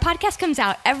is unique. Our podcast comes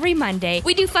out every Monday.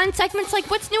 We do fun segments like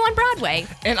What's New on Broadway.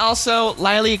 And also,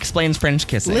 Lily explains French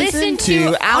kissing. Listen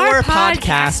to Our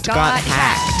Podcast Got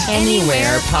Hacked.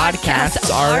 Anywhere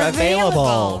podcasts are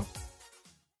available.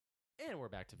 And we're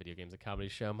back to Video Games, a comedy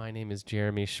show. My name is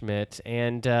Jeremy Schmidt,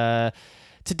 and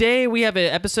today we have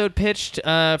an episode pitched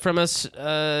from us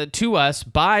to us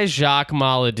by Jacques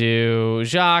Maladou.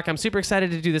 Jacques, I'm super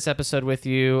excited to do this episode with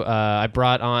you. I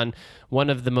brought on one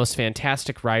of the most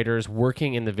fantastic writers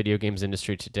working in the video games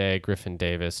industry today, Griffin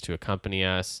Davis, to accompany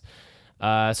us.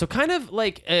 So kind of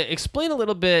like explain a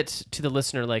little bit to the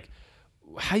listener, like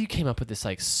how you came up with this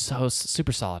like so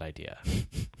super solid idea.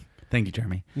 Thank you,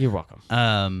 Jeremy. You're welcome.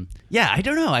 Yeah, I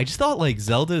don't know. I just thought like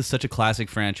Zelda is such a classic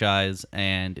franchise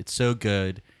and it's so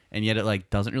good, and yet it like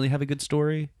doesn't really have a good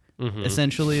story.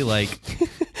 Essentially, like,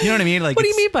 you know what I mean? Like, What do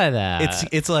you mean by that?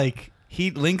 It's like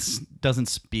Link's doesn't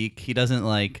speak. He doesn't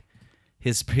like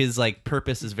his like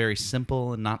purpose is very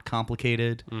simple and not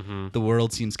complicated. The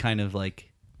world seems kind of like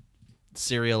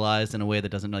serialized in a way that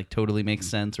doesn't like totally make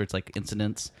sense, or it's like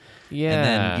incidents. Yeah. And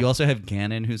then you also have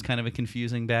Ganon, who's kind of a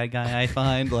confusing bad guy, I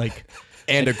find. Like,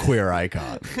 And a queer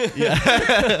icon.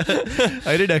 I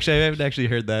haven't actually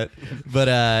heard that. But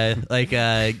like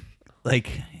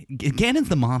Ganon's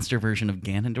the monster version of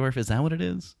Ganondorf. Is that what it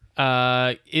is?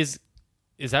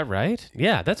 Is that right?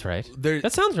 Yeah, that's right.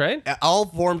 That sounds right. All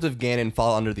forms of Ganon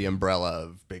fall under the umbrella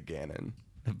of Big Ganon.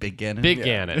 Big Ganon. Big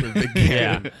Ganon. Big Ganon.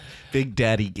 Yeah. Big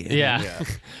Daddy Ganon. Yeah.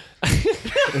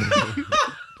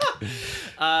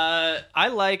 I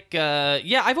like.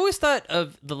 I've always thought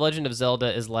of The Legend of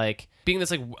Zelda as like being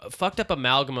this like fucked up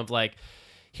amalgam of like,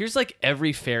 here's like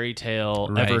every fairy tale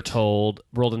ever Right. told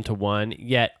rolled into one.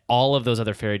 Yet all of those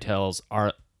other fairy tales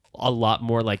are a lot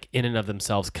more like in and of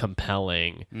themselves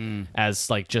compelling as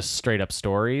like just straight up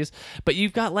stories. But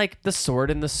you've got like the Sword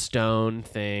and the Stone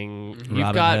thing. You've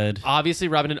Robin got Hood. obviously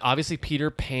Robin Hood, obviously Peter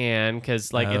Pan,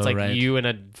 because like it's Oh, like right. you and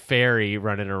a fairy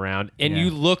running around, and Yeah. you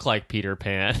look like Peter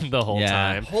Pan the whole Yeah.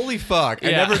 time. Holy fuck. I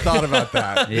Yeah. never thought about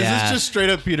that. This Yeah. is just straight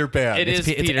up Peter Pan. It is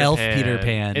it's Peter elf Pan. Peter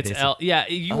Pan, It's basically. yeah.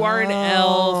 You are an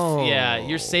elf. Yeah,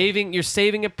 you're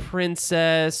saving a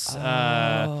princess.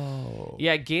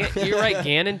 Yeah, you're right.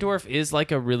 Ganondorf is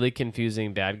like a really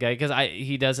confusing bad guy because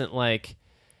he doesn't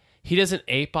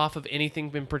ape off of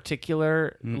anything in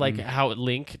particular, like how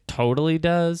Link totally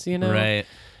does. You know, Right.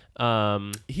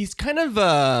 He's kind of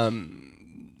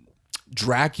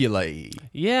Dracula-y,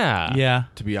 Yeah. Yeah.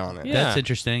 to be honest. Yeah. That's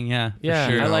interesting. Yeah. For Yeah.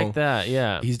 sure. I like that.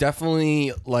 Yeah. He's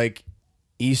definitely like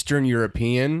Eastern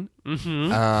European.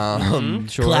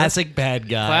 Sure. Classic bad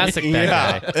guy. Classic bad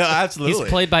Yeah, guy. yeah, absolutely. He's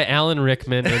played by Alan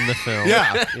Rickman in the film.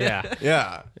 Yeah. Yeah.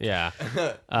 Yeah. Yeah.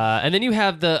 And then you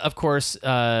have of course,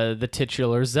 the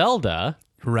titular Zelda,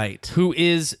 Right. who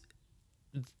is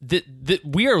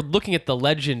we are looking at the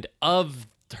legend of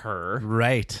her,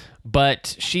 Right.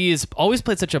 but she has always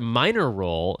played such a minor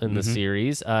role in the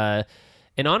series. And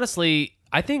honestly,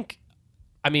 I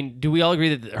mean, do we all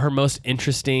agree that her most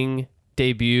interesting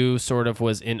debut sort of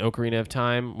was in Ocarina of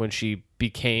Time when she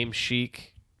became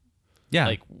Sheik? Yeah.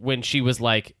 Like when she was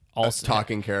like also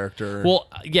Talking character. Well,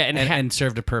 yeah, and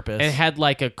served a purpose. and had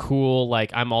like a cool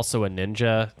like I'm also a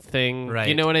ninja thing. Right.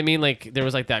 You know what I mean? Like there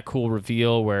was like that cool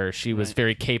reveal where she was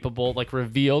very capable, like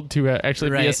revealed to actually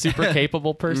be a Right. super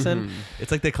capable person.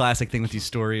 It's like the classic thing with these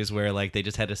stories where like they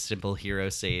just had a simple hero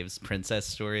saves princess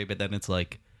story, but then it's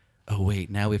like, oh wait,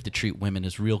 now we have to treat women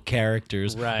as real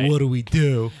characters. Right. What do we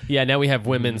do? Yeah, now we have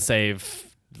women save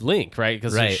Link, right?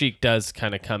 Because Right. Sheik does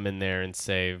kind of come in there and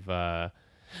save.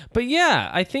 But yeah,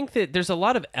 I think that there's a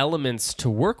lot of elements to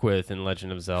work with in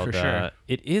Legend of Zelda. sure.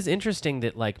 It is interesting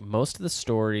that like most of the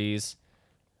stories,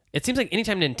 it seems like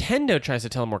anytime Nintendo tries to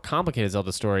tell a more complicated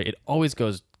Zelda story, it always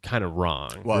goes kind of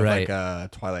wrong. Well, Right.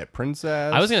 like Twilight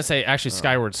Princess. I was gonna say actually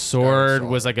Skyward Sword Sword.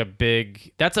 was like a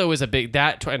big. That's always a big.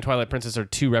 That and Twilight Princess are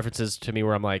two references to me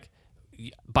where I'm like,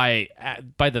 by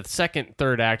the second,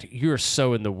 third act, you're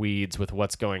so in the weeds with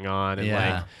what's going on, and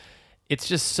Yeah. like, it's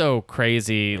just so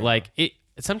crazy. Like it.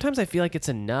 Sometimes I feel like it's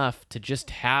enough to just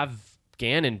have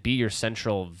Ganon be your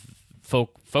central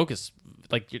focus,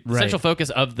 like your central focus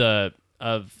of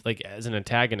like as an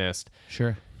antagonist.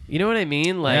 Sure. You know what I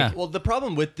mean? Like, Yeah. Well, the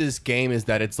problem with this game is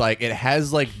that it's like it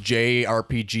has like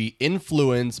JRPG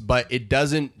influence, but it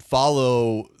doesn't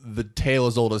follow the tale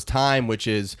as old as time, which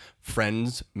is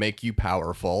friends make you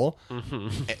powerful.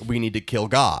 We need to kill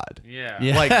God. yeah.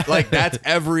 Like that's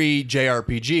every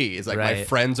JRPG. It's like my Right.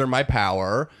 friends are my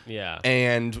power. Yeah.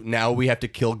 And now we have to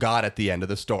kill God at the end of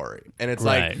the story. And it's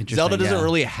Right. like Zelda doesn't yeah.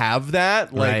 really have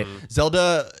that. Like Right.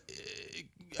 Zelda,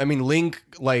 I mean, Link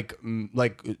like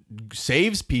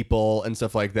saves people and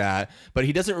stuff like that, but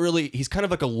he doesn't really. He's kind of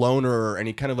like a loner, and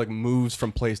he kind of like moves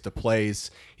from place to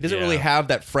place. He doesn't Yeah. really have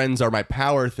that "friends are my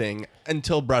power" thing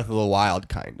until Breath of the Wild,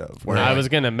 kind of. Where I like, was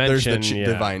gonna there's the mention, yeah.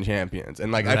 divine champions,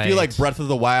 and like I feel like Right. Breath of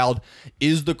the Wild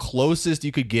is the closest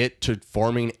you could get to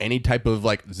forming any type of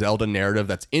like Zelda narrative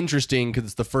that's interesting, because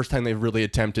it's the first time they've really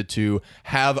attempted to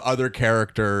have other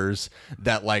characters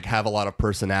that like have a lot of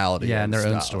personality. Yeah, and their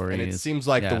own stuff. And it stories. seems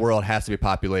like the Yeah. world has to be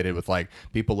populated with like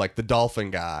people like the Dolphin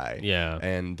Guy, Yeah.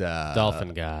 and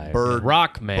Dolphin Guy, Bird,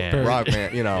 Rockman.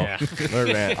 Rockman, you know, Yeah.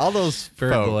 Birdman, all those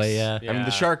Bird folks. Boy, yeah. I mean, Yeah.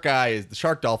 the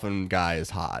shark dolphin guy is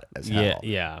hot as hell.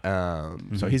 Yeah.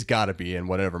 So he's got to be in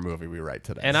whatever movie we write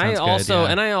today. And Sounds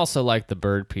good, I also like the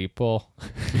bird people.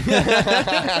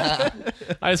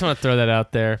 I just want to throw that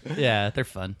out there. Yeah, they're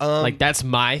fun. Like that's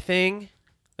my thing.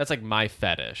 That's like my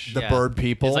fetish. the yeah. bird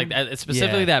people. It's like it's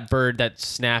specifically Yeah. that bird, that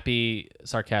snappy,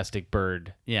 sarcastic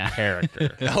bird Yeah.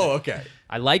 character. Oh, okay.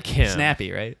 I like him.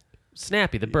 Snappy, right?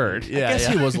 Snappy the bird. I guess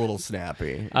he was a little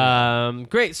snappy.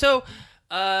 Great. So,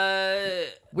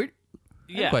 Weird.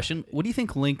 yeah. Question: what do you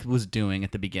think Link was doing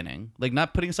at the beginning? Like,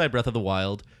 not putting aside Breath of the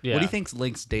Wild. Yeah. What do you think's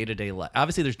Link's day-to-day life?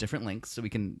 Obviously, there's different Links, so he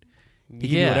can do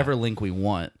Yeah. whatever Link we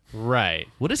want. Right.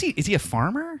 What is he? Is he a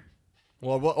farmer?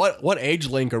 Well, what age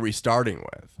Link are we starting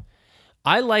with?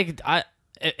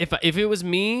 If it was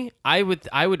me, I'm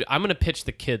gonna pitch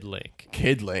the kid Link.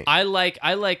 Kid Link. I like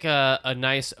a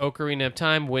nice Ocarina of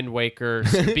Time, Wind Waker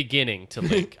beginning to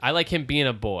Link. I like him being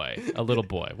a little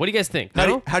boy. What do you guys think? How,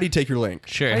 No? how do you take your Link?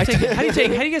 Sure. How do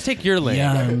you guys take your Link?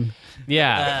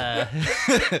 Yeah.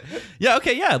 Yeah.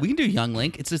 Okay. Yeah, we can do young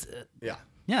Link. It's just. Yeah.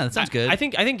 Yeah, that sounds good. I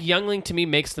think Young Link to me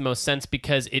makes the most sense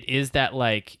because it is that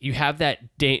like you have that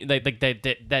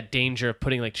that danger of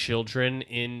putting like children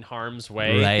in harm's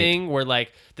way Right. thing where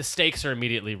like the stakes are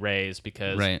immediately raised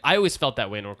because Right. I always felt that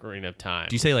way in Ocarina of Time.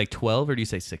 Do you say like 12 or do you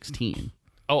say 16?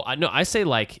 Oh, no, I say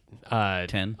like 10?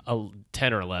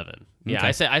 10 or 11. Yeah,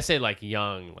 Okay. I say like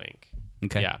young Link.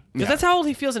 Okay. Yeah, because that's how old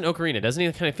he feels in Ocarina, doesn't he?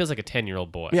 He kind of feels like a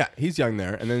 10-year-old boy. Yeah, he's young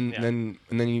there, and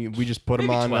then we just put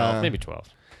maybe him on 12. Maybe 12.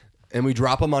 and we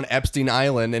drop him on Epstein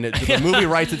Island, and the movie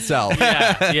writes itself.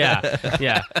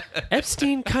 Yeah.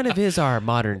 Epstein kind of is our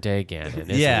modern day Ganon. Isn't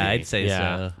Yeah, he? I'd say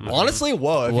so. Honestly,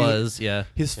 Yeah.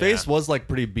 his face was like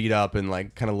pretty beat up and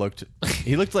like kind of looked.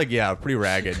 He looked like pretty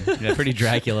ragged. Yeah, pretty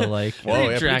Dracula-like. Whoa,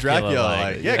 yeah, pretty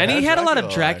Dracula-like. Yeah, and he kinda had a lot of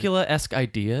Dracula-like. Dracula-esque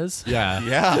ideas. Yeah.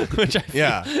 Yeah, Which I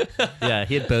yeah, Yeah,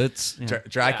 he had boats. Yeah.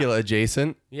 Dracula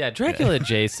adjacent. Yeah, Dracula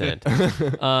adjacent.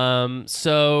 So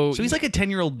So he's like a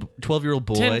 10-year-old, 12-year-old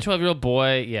boy. 10, 12-year-old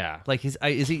boy. Yeah. Like, is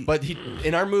he? But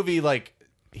in our movie, like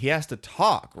he has to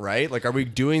talk, right? Like, are we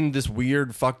doing this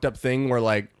weird fucked up thing where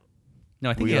like, No,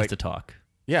 I think we he has like- to talk.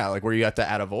 yeah, like where you have to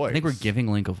add a voice? I think we're giving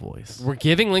Link a voice. We're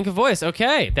giving Link a voice.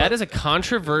 Okay, that is a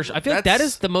controversial. I feel like that That's-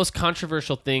 is the most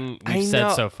controversial thing we've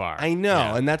said so far. I know,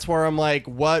 Yeah. and that's where I'm like,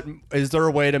 what is there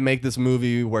a way to make this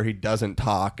movie where he doesn't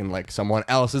talk and like someone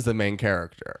else is the main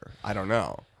character? I don't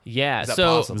know. Yeah. Is that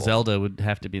So possible? Zelda would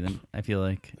have to be the. I feel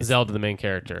like. Zelda, the main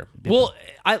character. Well,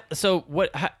 what?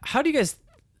 How do you guys?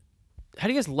 How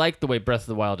do you guys like the way Breath of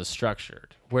the Wild is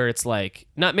structured? Where it's like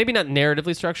maybe not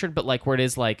narratively structured, but like where it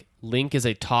is like Link is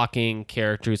a talking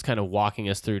character who's kind of walking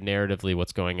us through narratively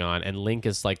what's going on, and Link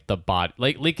is like the bot.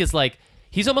 Like Link is like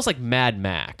he's almost like Mad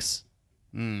Max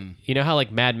You know how like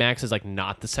Mad Max is like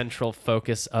not the central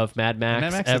focus of Mad Max.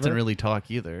 Mad Max ever? doesn't really talk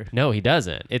either. No, he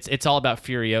doesn't. It's all about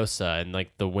Furiosa and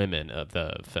like the women of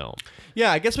the film.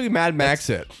 Yeah, I guess we Mad Max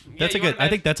it. That's you a good. wanna I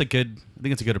think that's a good. I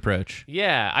think it's a good approach.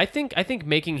 Yeah, I think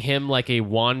making him like a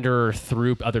wanderer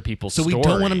through other people's So we stories.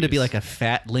 don't want him to be like a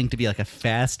fat Link to be like a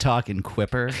fast talking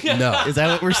quipper. No. Is that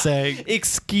what we're saying?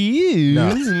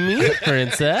 Excuse me,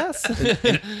 princess.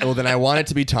 Well, then I want it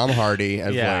to be Tom Hardy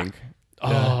as Yeah. Link.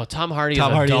 Oh, Tom Hardy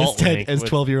Tom is Hardy adult Link as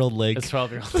with- 12-year-old Link. as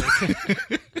 12-year-old.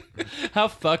 How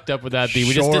fucked up would that be?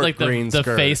 We just did Short like green the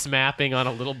skirt. face mapping on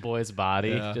a little boy's body.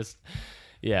 Yeah. Just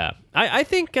yeah. I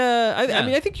think I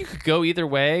mean I think you could go either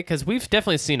way because we've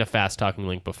definitely seen a fast talking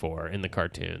Link before in the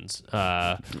cartoons.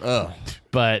 Ugh.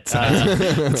 But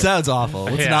It sounds awful.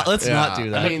 Let's Yeah. not Yeah. do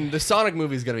that. I mean, the Sonic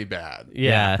movie is gonna be bad.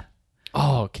 yeah.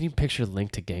 Oh, can you picture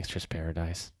Link to Gangster's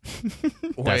Paradise?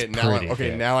 Wait, now pretty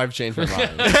good. now I've changed my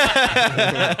mind.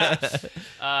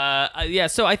 Yeah,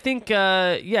 so I think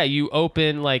you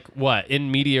open like what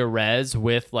in media res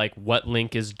with like what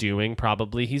Link is doing.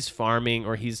 Probably he's farming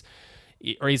or he's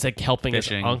like helping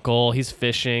Fishing. his uncle. He's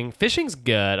fishing. Fishing's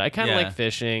good. I kind of Yeah. like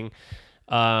fishing.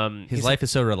 His life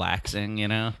is so relaxing, you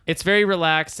know. It's very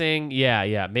relaxing.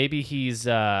 Yeah. Maybe he's.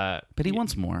 But he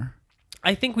wants more.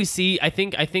 I think we see. I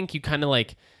think you kind of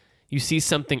like you see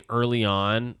something early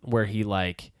on where he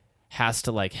like has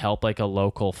to like help like a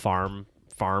local farm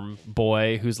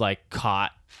boy who's like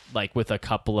caught like with a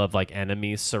couple of like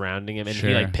enemies surrounding him, and he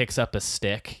Sure. like picks up a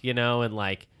stick, and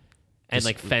like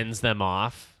fends them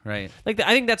off. Right. Like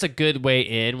I think that's a good way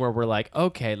in where we're like,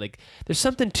 okay, like there's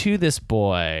something to this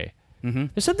boy. Mm-hmm.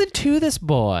 There's something to this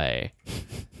boy.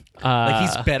 Like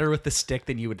he's better with the stick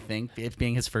than you would think, it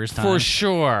being his first time. For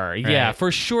sure. Yeah, Right.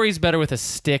 for sure he's better with a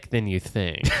stick than you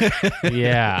think.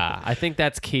 Yeah, I think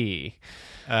that's key.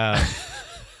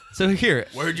 So here,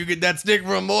 Where'd you get that stick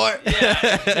from, boy?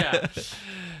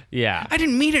 Yeah. I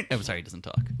didn't mean it. I'm sorry, he doesn't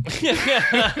talk.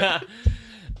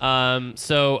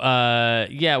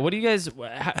 Yeah, what do you guys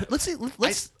Let's see.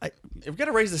 Let's. If we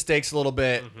gotta raise the stakes a little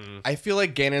bit, I feel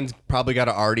like Ganon's probably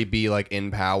gotta already be like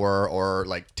in power or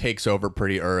like takes over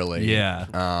pretty early. Yeah.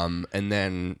 And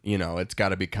then it's got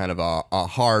to be kind of a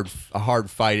hard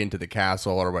fight into the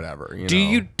castle or whatever. do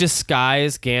you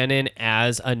disguise Ganon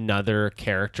as another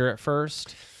character at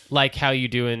first? Like how you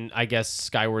do in, I guess,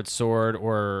 Skyward Sword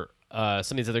or some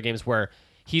of these other games where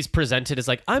he's presented as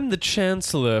like, I'm the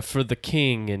chancellor for the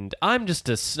king and I'm just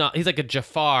he's like a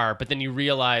Jafar, but then you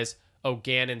realize, oh,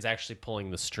 Ganon's actually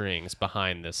pulling the strings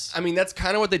behind this. I mean, that's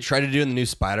kind of what they tried to do in the new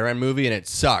Spider-Man movie, and it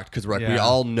sucked because we Yeah.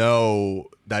 all know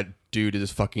that dude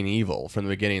is fucking evil from the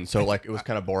beginning. So like, it was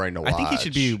kind of boring to watch. I think he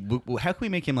should be. How can we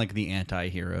make him like the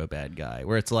anti-hero bad guy?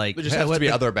 Where it's like There just has to be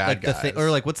other bad like guys.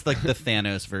 or like what's like the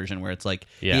Thanos version where it's like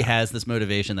Yeah. he has this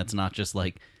motivation that's not just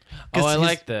like. Oh, I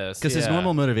like this, because his yeah.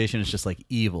 normal motivation is just like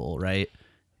evil, right?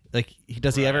 Like,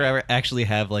 does he ever actually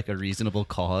have like a reasonable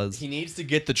cause? He needs to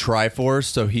get the Triforce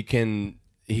so he can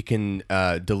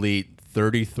delete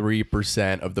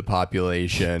 33% of the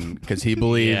population because he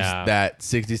believes Yeah. that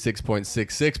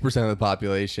 66.66% of the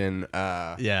population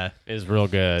Yeah. Is real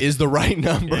good. is the right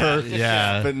number.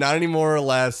 Yeah. But not any more or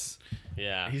less.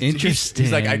 yeah. Interesting.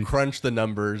 He's like, I crunched the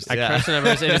numbers. I crushed the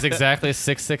numbers. It is exactly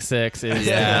 666 is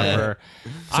the number.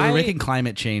 So we're making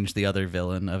climate change the other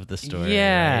villain of the story.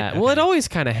 Yeah. right? Well, it always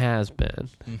kind of has been.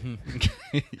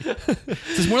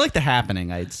 This is more like The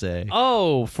Happening, I'd say.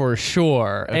 Oh, for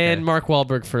sure. And Mark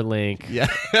Wahlberg for Link Yeah.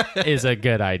 is a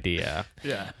good idea.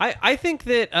 Yeah. I think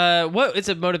that what is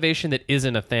a motivation that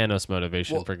isn't a Thanos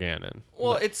motivation for Ganon?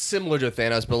 Well, it's similar to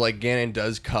Thanos, but like Ganon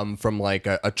does come from like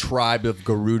a tribe of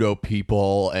Gerudo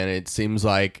people, and it seems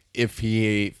like if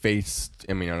he faced,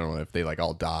 I don't know if they like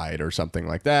all died or something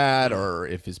like that, or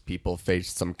if his people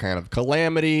faced some kind of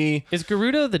calamity. Is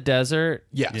Gerudo the desert?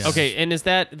 Yes. Yeah. Okay, and is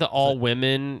that the all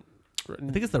women I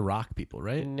think it's the Rock people,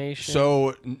 right? nation?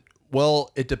 So, well,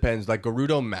 it depends. Like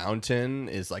Gerudo Mountain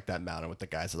is like that mountain with the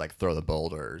guys that like throw the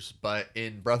boulders. But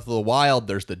in Breath of the Wild,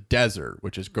 there's the desert,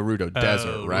 which is Gerudo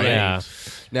Desert, right? yeah.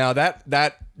 Now that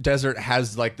desert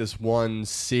has like this one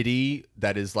city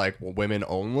that is like women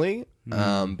only.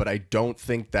 But I don't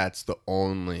think that's the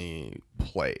only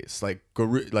place.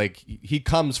 Like he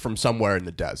comes from somewhere in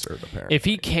the desert, apparently. If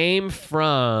he came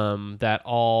from that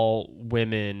all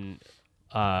women,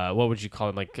 what would you call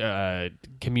it, like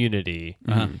community,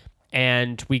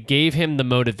 and we gave him the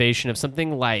motivation of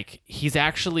something like he's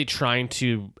actually trying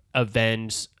to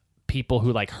avenge people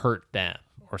who like hurt them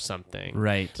or something,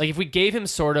 Right. Like if we gave him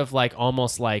sort of like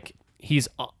almost like his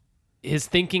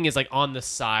thinking is like on the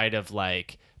side of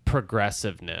like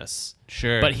progressiveness.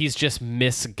 Sure. But he's just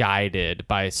misguided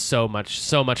by so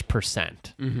much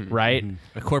percent, right?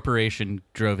 A corporation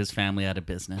drove his family out of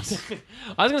business.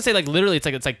 I was gonna say like literally,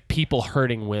 it's like people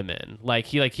hurting women. Like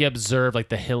he observed like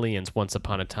the Hylians once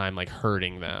upon a time like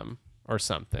hurting them or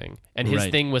something, and his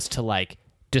Right. thing was to like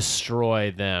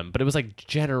destroy them. But it was like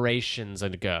generations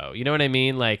ago. You know what I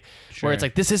mean? Like where it's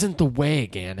like this isn't the way,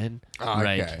 Ganon.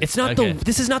 Right. Okay. It's not Okay.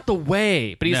 this is not the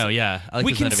way. But he's No, yeah, I like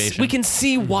we his can motivation. we can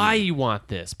see why you want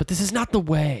this, but this is not the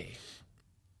way.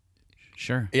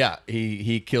 Sure. Yeah,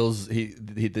 he kills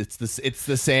it's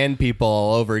the sand people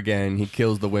all over again. He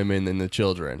kills the women and the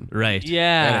children. Right.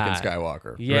 Yeah, Anakin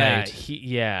Skywalker. Yeah, Right.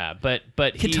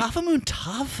 but he, Katafa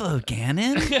Muntafo,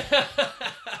 Ganon.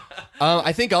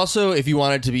 I think also if you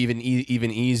want it to be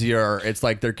even easier, it's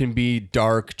like there can be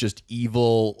dark, just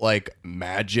evil like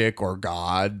magic or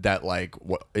God that like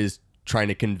what is trying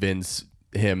to convince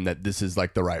him that this is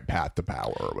like the right path to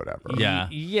power or whatever. Yeah.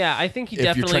 yeah, I think he If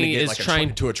you're trying to definitely get is like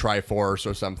trying. to a Triforce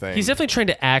or something. He's definitely trying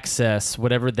to access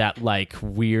whatever that like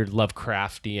weird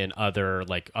Lovecraftian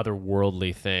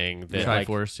otherworldly thing that like,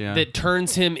 Triforce, yeah. that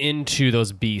turns him into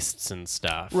those beasts and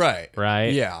stuff. Right.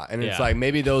 Right. Yeah. And it's Yeah. like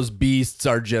maybe those beasts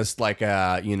are just like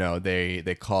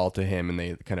they call to him and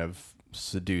they kind of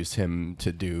seduce him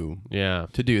to do Yeah.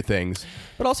 things.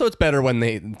 But also it's better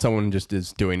when someone just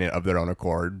is doing it of their own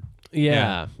accord.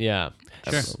 Yeah.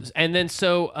 Sure. And then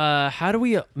so how do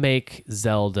we make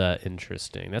Zelda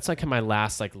interesting? That's like my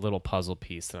last like little puzzle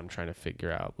piece that I'm trying to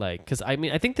figure out. Like, because I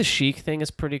mean, I think the Sheik thing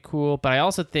is pretty cool, but I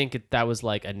also think that was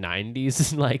like a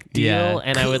 90s like deal, Yeah.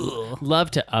 and I would love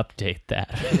to update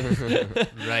that.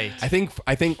 Right. I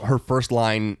think her first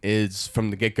line is from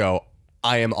the get-go,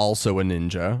 I am also a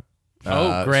ninja.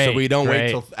 Oh, great, So we don't great. wait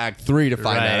till Act 3 to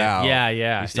find that Right. out.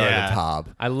 Yeah. We start at Yeah. the top.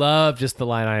 I love just the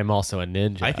line, I am also a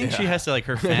ninja. I think she has to like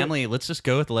her family. Let's just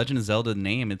go with the Legend of Zelda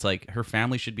name. It's like her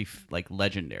family should be like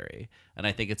legendary, and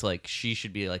I think it's like she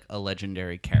should be like a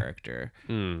legendary character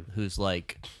who's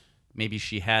like maybe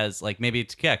she has like maybe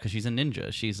it's because she's a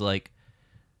ninja. She's like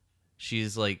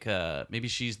maybe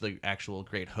she's the actual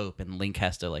Great Hope, and Link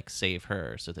has to like save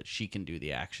her so that she can do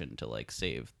the action to like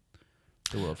save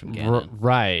the world from Ganon.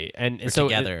 Right. And so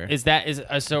together.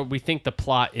 so we think the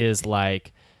plot is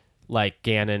like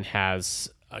Ganon has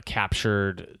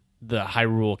captured the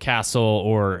Hyrule Castle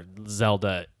or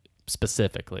Zelda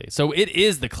specifically. So it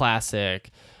is the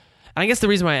classic. And I guess the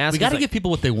reason why I asked We got to is give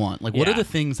people what they want. Like, what are Yeah. the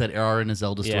things that are in a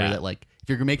Zelda story Yeah. that, like, if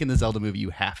you're making the Zelda movie, you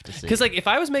have to see? because like if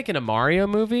I was making a Mario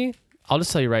movie, I'll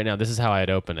just tell you right now, this is how I'd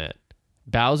open it.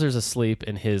 Bowser's asleep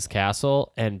in his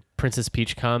castle, and Princess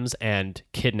Peach comes and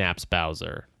kidnaps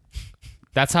Bowser.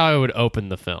 That's how I would open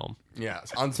the film. Yeah,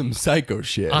 on some psycho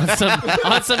shit. on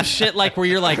some shit like where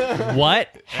you're like, what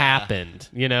happened?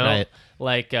 You know, Right.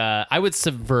 like I would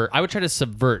try to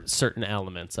subvert certain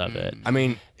elements of it. I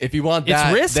mean, if you want It's that,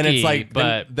 then risky, it's like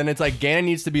but- then it's like Ganon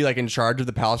needs to be like in charge of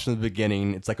the palace from the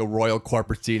beginning. It's like a royal court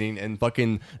proceeding, and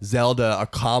fucking Zelda, a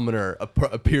commoner,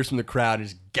 appears from the crowd and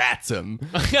just gats him.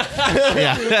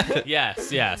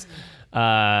 Yes.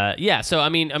 Yeah. So I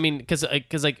mean, because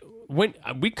like when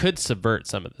we could subvert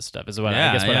some of this stuff is what I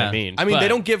Yeah, guess what I yeah. mean. I mean, But- they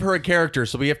don't give her a character,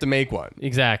 so we have to make one.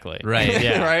 exactly Right.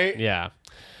 Yeah. Right? Yeah.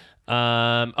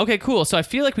 Okay, cool. So I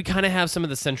feel like we kind of have some of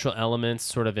the central elements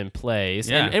sort of in place,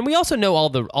 Yeah. and we also know all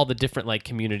the different like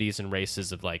communities and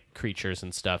races of like creatures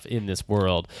and stuff in this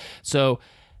world. So,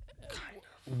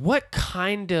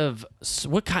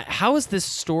 how is this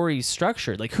story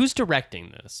structured? Like, who's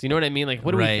directing this? You know what I mean? Like,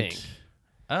 what do we think?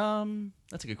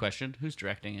 That's a good question. Who's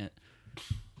directing it?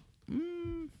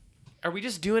 Are we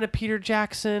just doing a Peter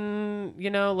Jackson,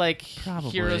 like Probably.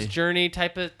 hero's journey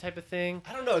type of thing?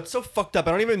 I don't know. It's so fucked up.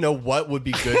 I don't even know what would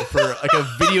be good for like a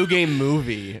video game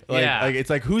movie. Like, Yeah. like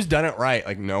it's like who's done it right?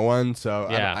 Like no one. So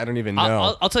Yeah, I don't even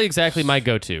know. I'll tell you exactly my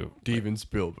go-to. Steven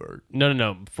Spielberg.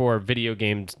 No. For video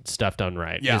game stuff done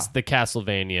right, Yeah. is the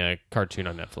Castlevania cartoon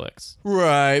on Netflix.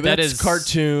 Right. But That that's is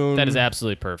cartoon. That is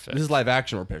absolutely perfect. This is live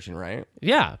action we're pitching, right?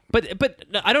 Yeah, but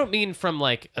I don't mean from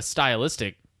like a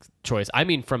stylistic choice. I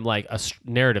mean from like a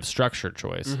narrative structure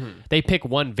choice. Mm-hmm. They pick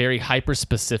one very hyper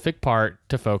specific part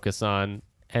to focus on,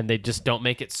 and they just don't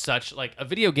make it such like a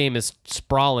video game is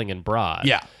sprawling and broad.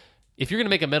 Yeah. If you're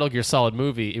gonna make a Metal Gear Solid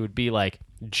movie, it would be like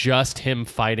just him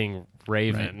fighting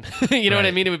Raven. You know what I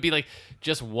Right. mean? It would be like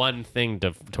just one thing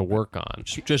to work on.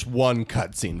 Just one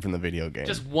cutscene from the video game.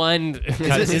 Just one.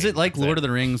 Is it like Lord of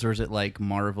the Rings, or is it like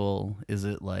Marvel? Is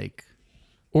it like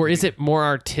Or is it more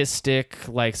artistic,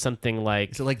 like something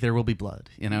like? So like There Will Be Blood.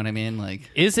 You know what I mean?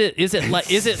 Like Is it like?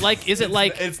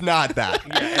 It's not that.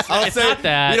 it's I'll say not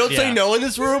that, We don't yeah. say no in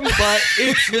this room, but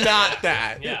it's not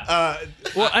that. Yeah.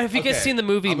 Well, have you guys okay. seen the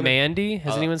movie Mandy?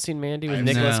 Has anyone seen Mandy with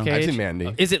Nicolas no. Cage? I've seen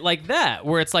Mandy. Is it like that,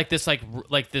 where it's like this,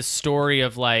 like this story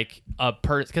of like a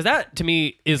person? Because that to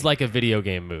me is like a video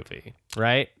game movie,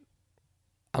 right?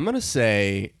 I'm gonna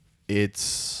say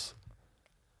this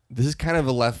is kind of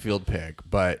a left field pick,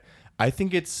 but I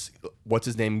think it's what's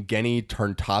his name, Genny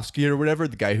Tartakovsky or whatever,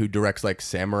 the guy who directs like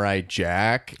Samurai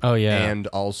Jack. Oh, yeah. And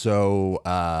also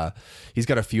he's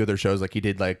got a few other shows, like he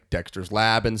did like Dexter's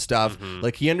Lab and stuff.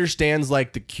 Like he understands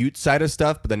like the cute side of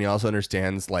stuff, but then he also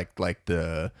understands like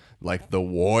the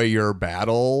warrior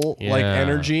battle like Yeah.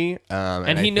 energy.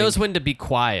 And I he knows think- when to be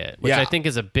quiet, which Yeah. I think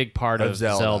is a big part Of of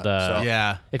Zelda, Zelda. so-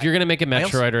 yeah. If you're gonna make a I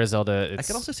also- Metroid or a Zelda, I it's,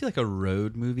 could also see like a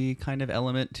road movie kind of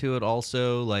element to it.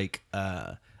 Also, like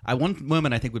one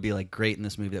moment I think would be like great in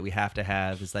this movie that we have to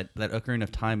have is that Ocarina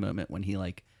of Time moment when he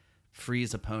like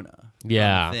frees Epona. from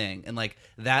Yeah. the thing, and like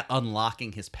that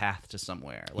unlocking his path to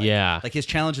somewhere. Like, Yeah. like his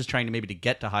challenge is trying to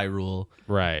get to Hyrule,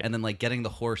 Right. And then like getting the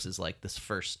horse is like this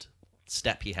first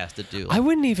step he has to do. I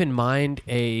wouldn't even mind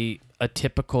a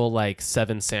typical like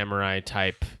Seven Samurai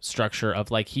type structure of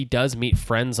like he does meet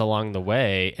friends along the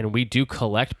way, and we do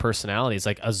collect personalities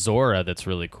like a Zora that's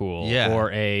really cool, Yeah. or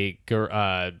a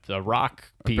rock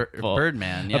people,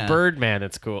 Birdman, yeah. a Birdman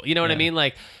that's cool. You know what I Yeah. mean?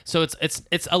 Like so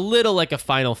it's a little like a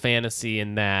Final Fantasy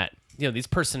in that these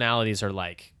personalities are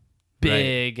like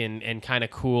big and kind of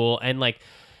cool, and like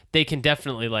they can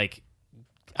definitely like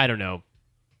I don't know.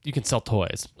 You can sell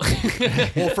toys.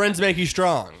 Well, friends make you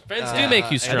strong. Friends do make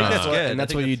you strong. And that's what, good. and I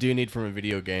that's think what you do need from a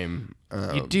video game.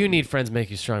 You do need friends make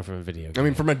you strong from a video game. I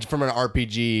mean, from an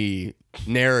RPG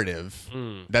narrative,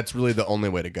 that's really the only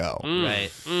way to go. Right.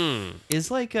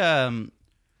 Is like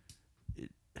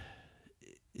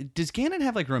does Ganon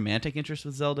have like romantic interest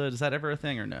with Zelda? Is that ever a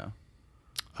thing or no?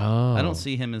 Oh, I don't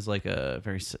see him as like a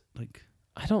very like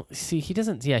I don't see. He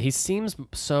doesn't. Yeah, he seems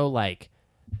so like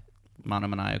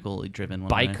monomaniacally driven one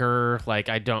way. biker. Like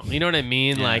I don't. You know what I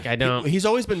mean? Yeah. Like I don't. He's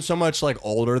always been so much like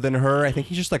older than her. I think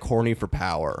he's just like horny for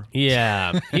power.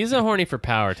 Yeah, he's a horny for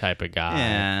power type of guy.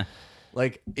 Yeah.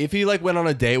 Like if he like went on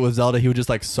a date with Zelda, he would just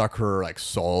like suck her like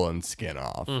soul and skin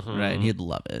off. Right. He'd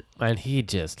love it. And he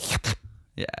just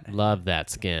Yeah. loved that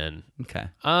skin. Okay.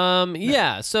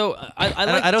 Yeah. So I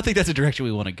like. I don't think that's a direction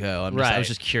we want to go. I Right. was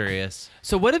just curious.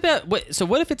 So what about So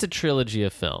what if it's a trilogy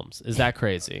of films? Is that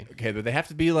crazy? Okay, but they have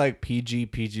to be like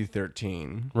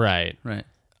PG-13. Right. Right.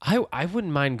 I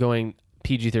wouldn't mind going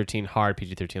PG-13 hard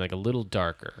PG-13 like a little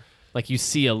darker. Like you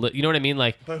see you know what I mean?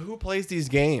 Like But who plays these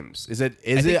games? Is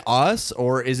it us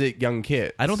or is it young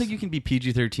kids? I don't think you can be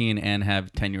PG-13 and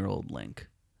have 10-year-old Link.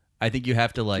 I think you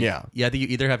have to like. Yeah. I think you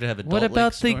either have to have adult what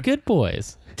about the Link or- Good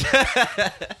Boys?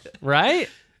 Right?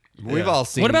 We've all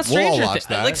seen. What about we'll all Stranger watch Things?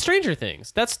 that. Like Stranger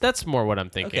Things. That's more what I'm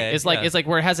thinking. Okay, it's like yeah. it's like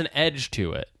where it has an edge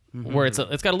to it, where it's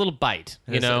got a little bite.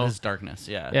 You It know, has darkness.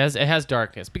 Yeah. it has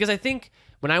darkness. Because I think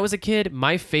when I was a kid,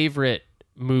 my favorite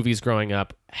movies growing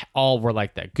up all were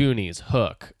like that: Goonies,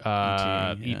 Hook,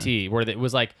 E.T., where it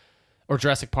was like, or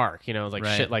Jurassic Park. You know, like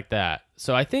Right. shit like that.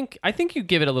 So I think you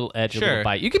give it a little edge, a Sure. little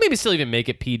bite. You can maybe still even make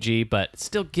it PG, but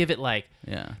still give it like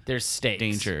Yeah. there's stakes,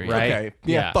 Danger, yeah. right? Okay.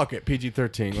 Yeah. Fuck it.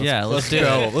 PG-13. Yeah, let's do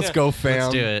go. it. Let's go, fam.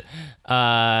 Let's do it.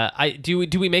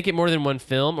 Do we make it more than one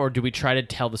film, or do we try to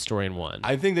tell the story in one?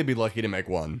 I think they'd be lucky to make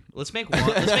one. Let's make one.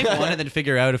 Let's make one, and then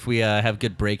figure out if we have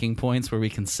good breaking points where we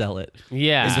can sell it.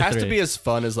 Yeah, It has to three. be as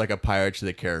fun as like a Pirates of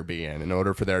the Caribbean in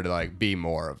order for there to like be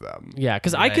more of them. Yeah,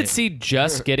 because I could Right. see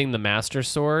just getting the Master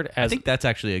Sword I as think that's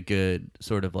actually a good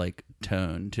sort of like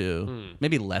tone too.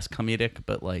 Maybe less comedic,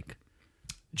 but like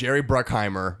Jerry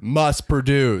Bruckheimer must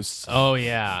produce. oh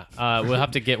yeah, we'll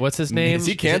have to get what's his name? Is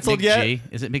he Is it canceled Mick yet? G?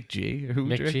 Is it Mick G? Or who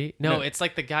Mick directed- G? No, it's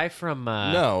like the guy from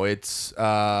No, it's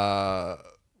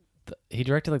he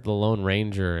directed like the Lone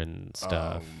Ranger and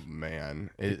stuff. man.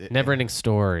 Never-ending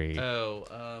Story. Oh,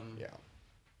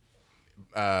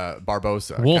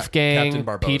 Barbosa. Wolfgang Captain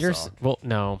Barbosa. Peters. Well,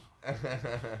 no.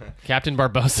 Captain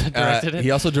Barbosa directed it. He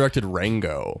also directed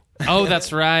Rango. Oh,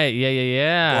 that's right.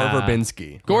 Yeah. Gore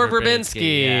Verbinski. Gore Gore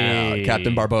Verbinski. Verbinski,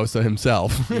 Captain Barbosa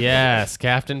himself. Yes,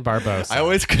 Captain Barbosa. I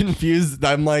always confused.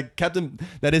 I'm like, Captain,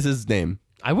 that is his name.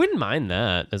 I wouldn't mind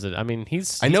that. I mean,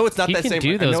 he's. I know it's not he that can same.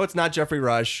 Do I those, know it's not Jeffrey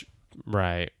Rush,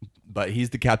 right. but he's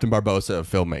the Captain Barbosa of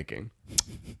filmmaking.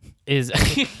 Is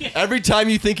Every time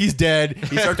you think he's dead,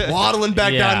 he starts waddling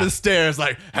back Yeah. down the stairs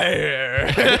like,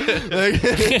 hey.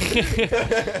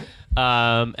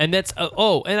 and that's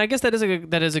and I guess that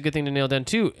is a good thing to nail down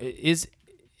too. Is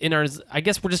I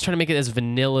guess we're just trying to make it as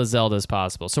vanilla Zelda as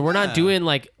possible. So we're not doing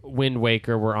like Wind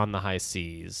Waker, we're on the high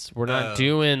seas. We're not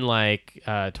doing like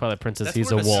Twilight Princess,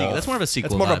 he's a wolf. That's more of a sequel.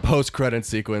 It's more of a vibe. post-credit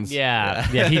sequence. Yeah,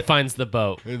 he finds the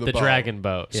boat, the boat. dragon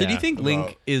boat. So do you Yeah. think The Link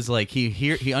boat. is like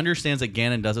he understands that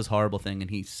Ganon does this horrible thing and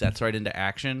he sets right into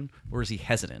action, or is he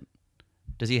hesitant?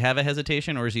 Does he have a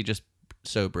hesitation, or is he just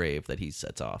so brave that he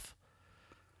sets off?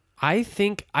 I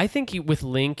think with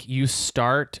Link, you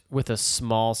start with a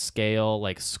small scale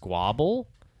like squabble.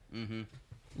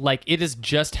 Like it is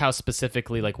just how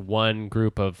specifically like one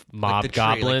group of mob the tree,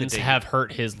 like the goblins dig- have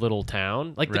hurt his little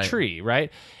town, like the Right. tree,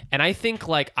 right? And I think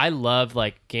like I love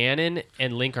like Ganon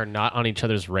and Link are not on each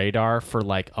other's radar for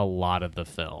like a lot of the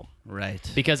film. Right.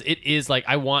 Because it is like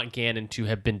I want Ganon to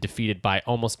have been defeated by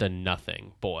almost a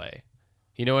nothing boy.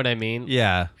 You know what I mean?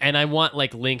 Yeah. And I want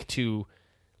like Link to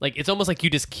like it's almost like you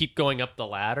just keep going up the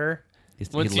ladder. He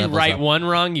Once you levels write up. one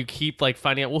wrong, you keep like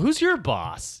finding out, well, who's your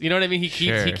boss? You know what I mean? He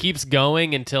Sure. keeps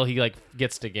going until he like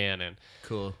gets to Ganon.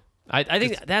 Cool. I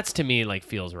think that's to me like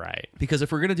feels right. Because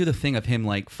if we're gonna do the thing of him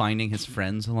like finding his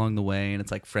friends along the way, and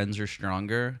it's like friends are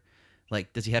stronger,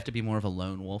 like does he have to be more of a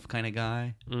lone wolf kind of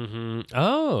guy?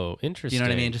 Oh, interesting. You know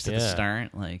what I mean? Just at the Yeah.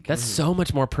 start, like That's so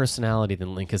much more personality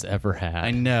than Link has ever had.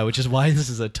 I know, which is why this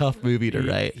is a tough movie to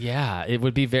write. Yeah, it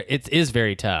would be very. It is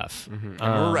very tough.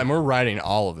 And we're writing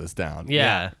all of this down.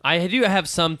 Yeah. I do have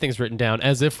some things written down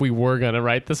as if we were gonna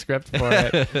write the script for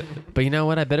it. But you know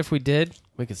what? I bet if we did,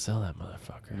 we could sell that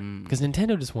motherfucker. Because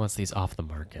Nintendo just wants these off the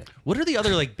market. What are the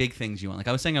other like big things you want? Like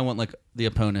I was saying, I want like the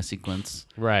Epona sequence.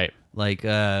 Right. Like,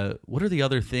 what are the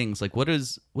other things? Like, what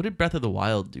did Breath of the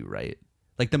Wild do right?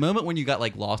 Like the moment when you got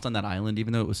like lost on that island,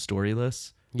 even though it was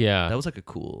storyless, Yeah. that was like a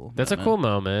cool. That's a moment. cool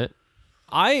moment.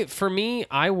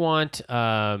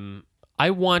 I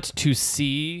want to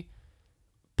see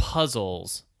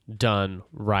puzzles done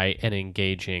right and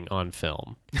engaging on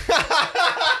film.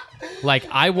 Like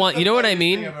I want, you know what I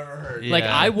mean? Like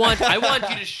Yeah. I want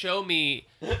you to show me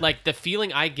like the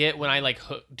feeling I get when I like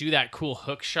do that cool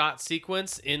hook shot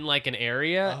sequence in like an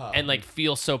area and like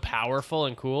feel so powerful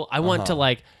and cool. I want to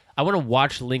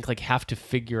watch Link like have to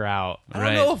figure out. I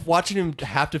don't know if watching him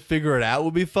have to figure it out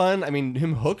would be fun. I mean,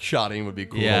 him hook shotting would be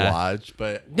cool Yeah. to watch,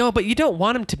 but No, but you don't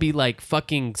want him to be like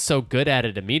fucking so good at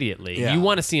it immediately. Yeah. You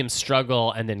want to see him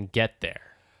struggle and then get there.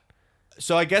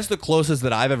 so I guess the closest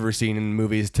that I've ever seen in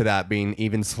movies to that being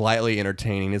even slightly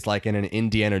entertaining is like in an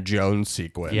Indiana Jones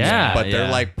sequence. Yeah, but they're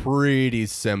yeah. like pretty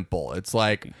simple. It's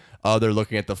like, oh, they're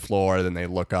looking at the floor, then they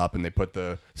look up and they put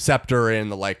the scepter in,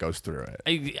 the light goes through it.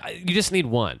 You just need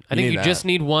one. I think need you that. just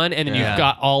need one, and then Yeah. you've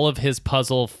got all of his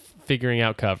puzzle figuring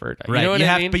out covered. Right. You know what you I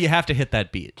have, mean? but you have to hit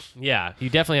that beat. Yeah, you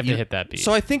definitely have to hit that beat.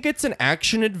 So I think it's an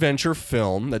action adventure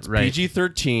film that's Right.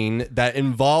 PG-13 that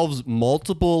involves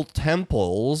multiple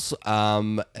temples,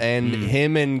 and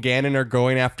him and Ganon are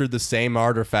going after the same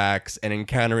artifacts and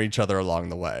encounter each other along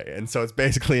the way. And so it's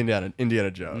basically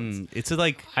Indiana Jones. It's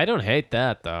like I don't hate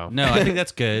that though. no, I think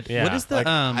that's good. Yeah. What is the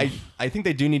Like, I think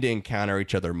they do need to encounter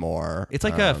each other more. It's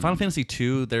like Final Fantasy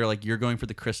 2. They're like you're going for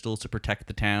the crystals to protect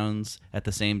the towns. At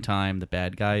the same time, the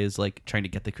bad guy is like trying to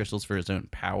get the crystals for his own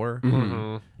power.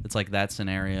 It's like that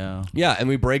scenario. Yeah, and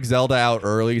we break Zelda out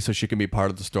early so she can be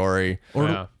part of the story.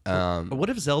 Yeah. But what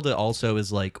if Zelda also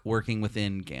is like working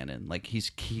within Ganon? Like he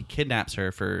kidnaps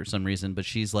her for some reason, but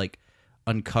she's like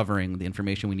uncovering the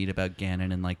information we need about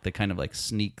Ganon and like the kind of like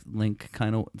sneak Zelda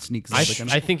kind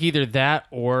of. I think either that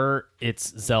or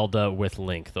it's Zelda with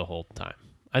Link the whole time.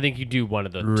 I think you do one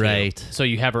of the Right. two. So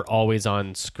you have her always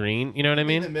on screen. You know what I In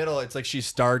the mean? middle, it's like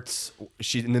she's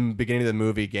in the beginning of the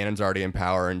movie, Ganon's already in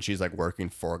power and she's like working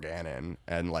for Ganon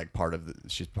and like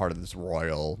she's part of this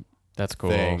royal That's cool.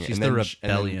 thing. She's and the then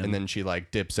rebellion. and then she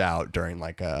like dips out during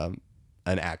like an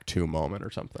Act 2 moment or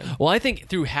something. Well, I think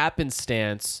through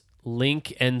happenstance,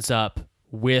 Link ends up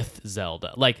with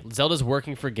Zelda. Like Zelda's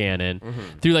working for Ganon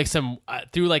through like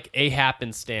through like a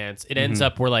happenstance. It ends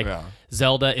up where like Yeah.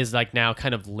 Zelda is like now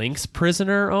kind of Link's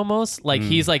prisoner almost. Like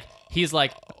he's like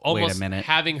almost minute.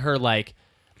 having her like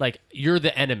you're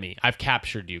the enemy. I've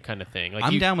captured you kind of thing. Like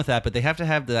I'm you, down with that, but they have to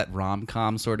have that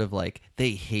rom-com sort of like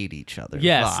they hate each other.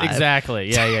 Yes, vibe.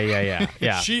 exactly. Yeah.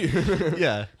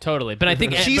 Yeah. Totally. But I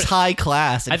think She's but high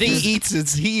class, and I think- he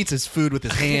eats his food with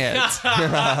his hands.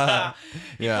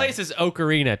 he plays his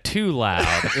ocarina too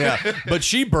loud. Yeah, but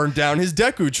she burned down his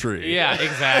Deku tree. Yeah,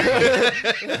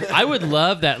 exactly. I would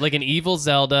love that, like an evil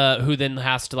Zelda who then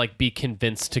has to like be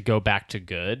convinced to go back to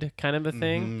good, kind of a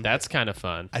thing. That's kind of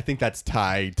fun. I think that's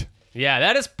tight. Yeah,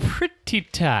 that is pretty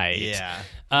tight. Yeah.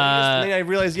 And then I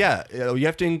realized, you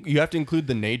have to include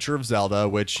the nature of Zelda,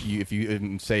 which if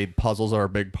you say puzzles are a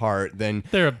big part, then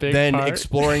They're a big then part.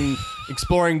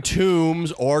 exploring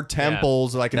tombs or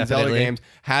temples like in Zelda Definitely. games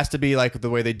has to be like the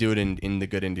way they do it in the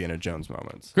good Indiana Jones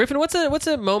moments. Griffin, what's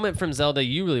a moment from Zelda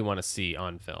you really want to see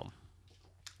on film?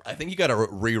 I think you got to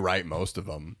rewrite most of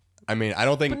them. I mean, I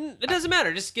don't think. It doesn't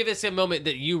matter. Just give us a moment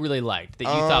that you really liked, that you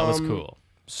thought was cool.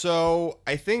 So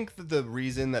I think that the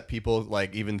reason that people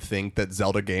like even think that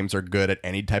Zelda games are good at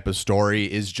any type of story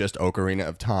is just Ocarina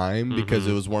of Time, because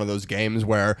it was one of those games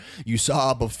where you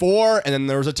saw before and then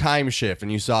there was a time shift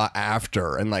and you saw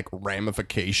after and like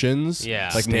ramifications,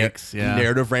 like Stakes,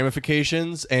 narrative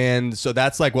ramifications, and so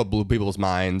that's like what blew people's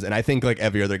minds. And I think like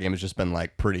every other game has just been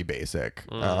like pretty basic.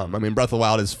 I mean, Breath of the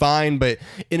Wild is fine, but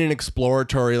in an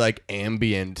exploratory like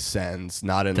ambient sense,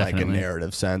 not in like Definitely. a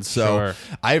narrative sense. So Sure.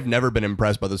 I've never been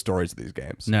impressed by the stories of these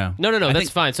games. No. No, I that's think-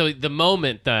 fine. So the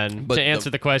moment then, But to answer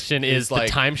the question, is the like-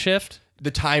 time shift?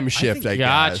 The time shift, I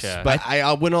Gotcha. guess. But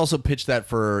I wouldn't also pitch that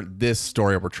for this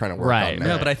story we're trying to work Right. on.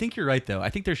 No, but I think you're right though. I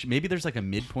think there's like a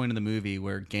midpoint in the movie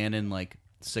where Ganon like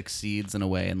succeeds in a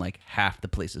way and like half the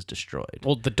place is destroyed.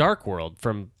 Well, the Dark World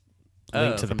from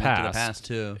Link to the from Past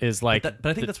too is like. but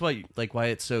I think that's why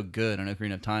it's so good on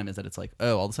Ocarina of Time is that it's like,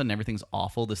 oh, all of a sudden everything's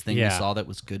awful. This thing Yeah. we saw that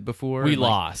was good before, We and, like-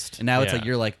 lost. and now it's Yeah. like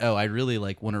you're like, oh, I really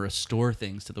like want to restore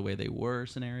things to the way they were.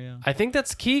 Scenario. I think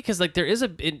that's key because like there is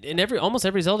in almost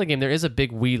every Zelda game there is a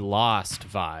big we lost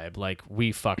vibe, like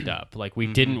we fucked up, like we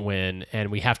didn't win and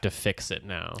we have to fix it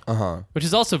now, which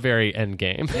is also very end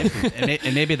game.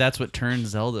 and maybe that's what turned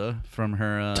Zelda from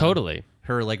her Totally.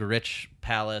 her like rich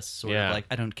palace sort Yeah. of like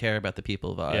I don't care about the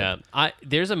people vibe. Yeah,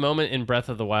 there's a moment in Breath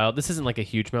of the Wild. This isn't like a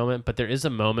huge moment, but there is a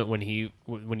moment when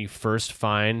when you first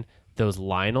find those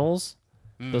Lionels,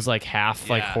 those like half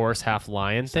like Yeah. horse, half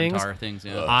lion things. Centaur things.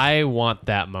 Yeah. I want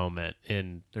that moment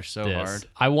in. They're so this. hard.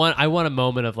 I want a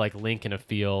moment of like Link in a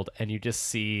field, and you just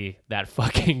see that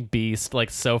fucking beast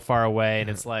like so far away, and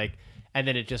it's like. And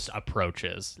then it just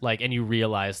approaches, like, and you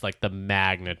realize like the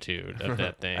magnitude of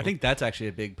that thing. I think that's actually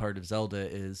a big part of Zelda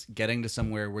is getting to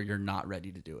somewhere where you're not ready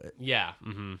to do it. yeah.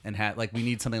 Mm-hmm. And like we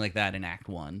need something like that in Act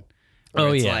 1.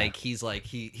 Oh, it's yeah. like he's like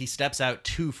he steps out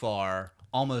too far,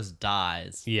 almost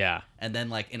dies. Yeah. And then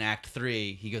like in Act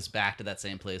 3, he goes back to that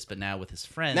same place, but now with his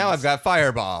friends. now I've got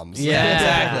fire bombs. Yeah.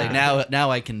 exactly.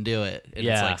 Now I can do it. And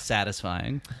Yeah. it's like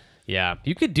satisfying. Yeah,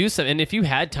 you could do some, and if you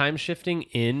had time shifting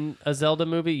in a Zelda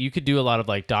movie, you could do a lot of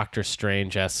like Doctor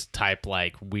Strange-esque type,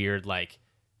 like weird, like,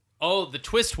 oh, the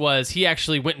twist was he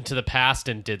actually went into the past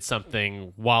and did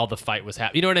something while the fight was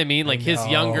happening. You know what I mean? Like his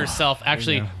younger self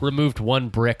actually removed one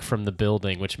brick from the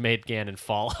building, which made Ganon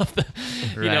fall off the,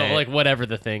 you know, Right. like whatever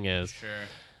the thing is. Sure.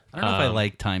 I don't know if I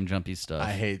like time jumpy stuff.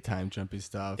 I hate time jumpy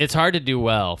stuff. It's hard to do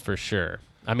well for sure.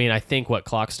 I mean, I think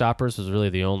Clock Stoppers was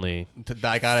really the only.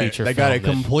 They got feature it film that-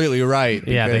 completely right.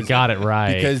 Yeah, they because- got it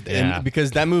right. Because yeah. because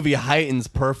that movie heightens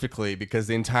perfectly because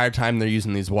the entire time they're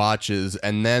using these watches,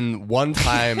 and then one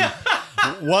time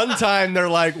they're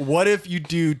like, "What if you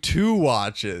do 2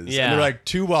 watches?" Yeah. And they're like,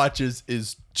 2 watches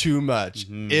is too much.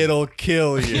 Mm-hmm. It'll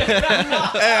kill you.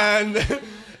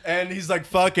 and he's like,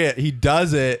 "Fuck it." He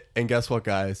does it, and guess what,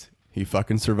 guys? He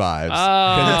fucking survives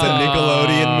because it's a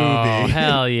Nickelodeon Oh, movie.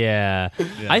 hell yeah.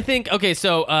 I think okay,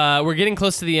 so we're getting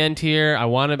close to the end here. I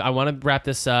want to wrap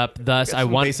this up. Thus, I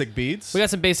Some want basic beats. we got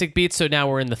some basic beats. So now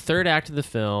we're in the third act of the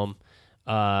film.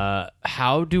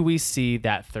 How do we see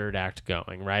that third act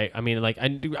going? Right? I mean, like I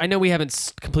know we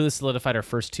haven't completely solidified our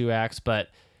first 2 acts, but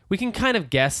we can kind of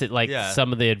guess at like Yeah.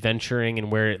 some of the adventuring and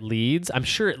where it leads. I'm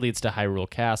sure it leads to Hyrule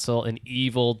Castle, an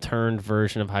evil turned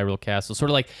version of Hyrule Castle,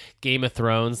 sort of like Game of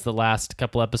Thrones, the last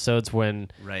couple episodes when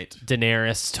Right.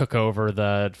 Daenerys took over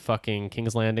the fucking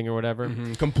King's Landing or whatever.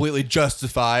 Completely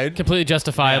justified. Completely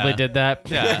justifiably Yeah. did that.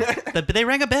 Yeah. but they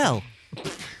rang a bell.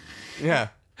 Yeah.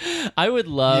 I would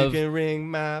You love. can ring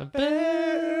my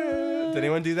bell. Did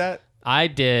anyone do that? I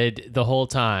did the whole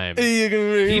time. You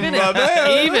can ring Even my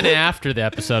bell. even after the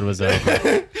episode was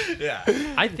over. Yeah.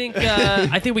 I think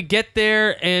we get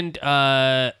there and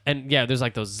yeah, there's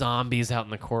like those zombies out in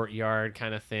the courtyard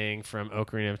kind of thing from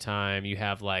Ocarina of Time. You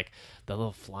have like the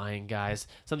little flying guys.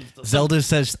 Some Zelda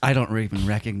says, I don't even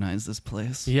recognize this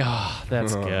place. Yeah,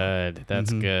 that's good.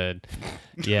 That's good.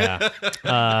 Yeah.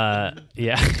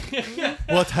 Yeah.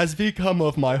 What has become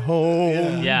of my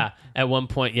home? Yeah. At one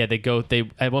point, yeah,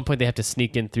 at one point they have to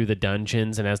sneak in through the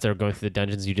dungeons, and as they're going through the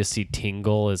dungeons, you just see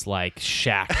Tingle is like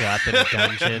shacked up in a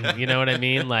dungeon. You know what I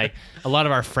mean? Like a lot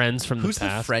of our friends from Who's the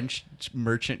past. the French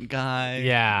merchant guy?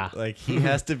 Yeah. Like he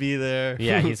has to be there.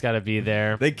 Yeah, he's got to be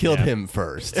there. They killed Yeah. him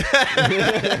first.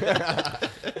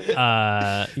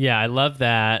 Yeah, I love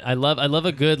that. I love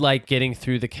a good like getting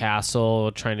through the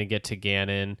castle, trying to get to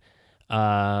Ganon.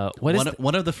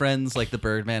 One of the friends, like the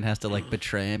Birdman, has to like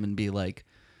betray him and be like,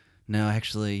 "No,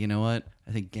 actually, you know what?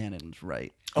 I think Ganon's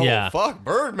right." Oh Yeah. fuck,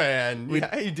 Birdman!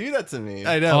 How you do that to me?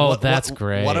 I know. Oh, that's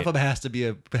great. One of them has to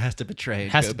betray.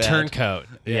 And Has go to bad. turncoat.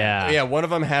 Yeah. Yeah, one of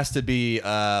them has to be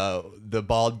the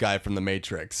bald guy from The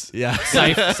Matrix. Yeah.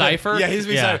 Cypher. Yeah, he's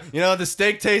like, you know, the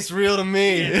steak tastes real to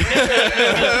me.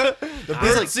 The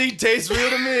bird seed tastes real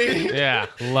to me. Yeah,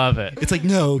 love it. It's like,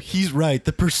 no, he's right.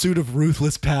 The pursuit of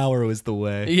ruthless power was the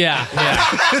way. Yeah.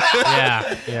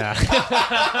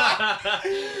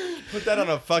 Put that on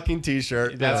a fucking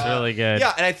t-shirt. That's really good.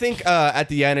 Yeah, and I think at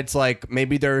the end it's like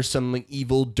maybe there's some like,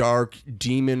 evil, dark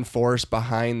demon force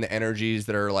behind the energies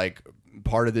that are like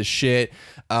part of this shit.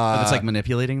 It's like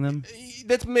manipulating them.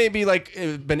 That's maybe like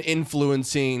been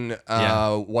influencing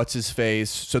what's his face,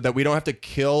 so that we don't have to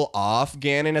kill off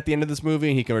Ganon at the end of this movie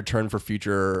and he can return for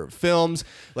future films.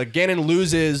 Like Ganon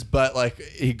loses, but like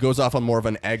he goes off on more of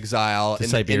an exile in the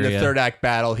Siberia. third act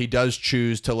battle. He does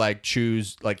choose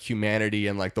humanity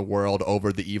and like the world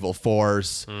over the evil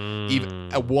force. Even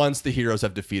once the heroes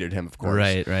have defeated him, of course.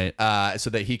 Right. So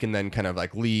that he can then kind of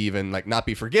like leave and like not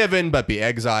be forgiven, but be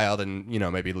exiled and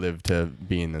maybe live to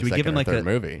be in the second or third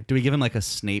movie. Do we give him like a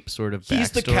Snape sort of backstory?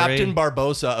 He's the Captain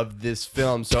Barbossa of this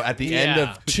film. So at the end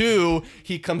of 2,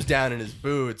 he comes down in his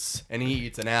boots and he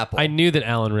eats an apple. I knew that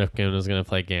Alan Ripken was going to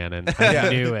play Ganon. I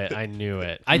knew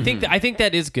it. I think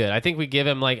that is good. I think we give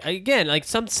him like again like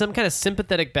some kind of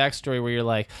sympathetic backstory where you're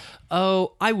like,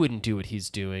 oh, I wouldn't do what he's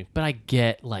doing, but I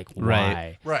get like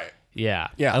why. Right. Yeah.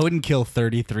 Yeah. I wouldn't kill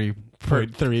 33.3%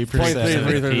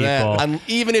 of that.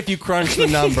 Even if you crunch the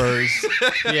numbers.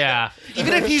 Yeah.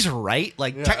 Even if he's right,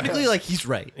 like technically, like he's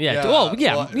right. Yeah. Yeah. Well,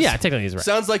 yeah. Well, Yeah. Technically, he's right.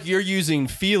 Sounds like you're using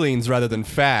feelings rather than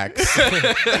facts.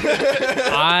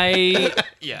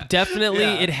 Definitely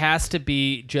it has to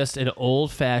be just an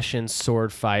old-fashioned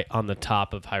sword fight on the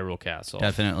top of Hyrule Castle.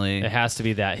 Definitely. It has to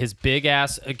be that. His big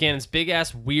ass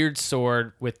weird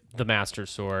sword with the Master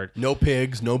Sword. No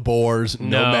pigs, no boars,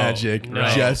 no magic, no.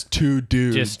 just two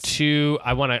dudes. Just two.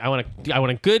 I want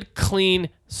a good clean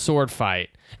sword fight,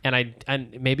 and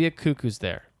maybe a cuckoo's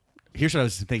there. Here's what I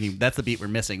was thinking. That's the beat we're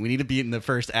missing. We need a beat in the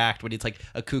first act when it's like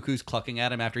a cuckoo's clucking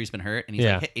at him after he's been hurt, and he's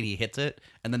like, and he hits it,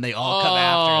 and then they all come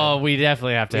after Oh, him. we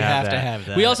definitely have to We have have that. to have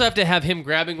that. We also have to have him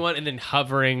grabbing one and then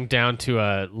hovering down to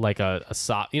a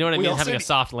soft. You know what I mean? also Having a need-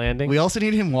 soft landing. We also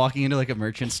need him walking into like a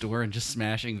merchant store and just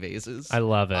smashing vases. I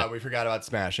love it. We forgot about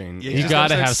smashing. Yeah, You he just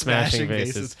gotta starts have smashing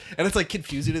vases. and it's like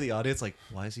confusing to the audience. Like,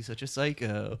 why is he such a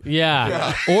psycho?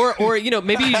 Yeah. Or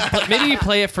maybe you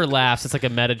play it for laughs. It's like a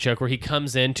meta joke where he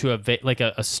comes into a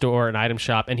store, an item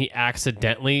shop, and he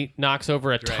accidentally knocks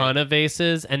over a ton of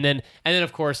vases, and then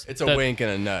of course It's a wink and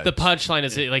a nudge. The punchline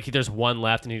is like there's one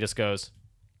left, and he just goes.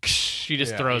 He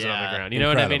just throws it on the ground. You know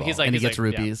what I mean? Incredible. He's like, And he he's gets like,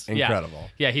 rupees. Yeah. Incredible.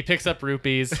 Yeah, he picks up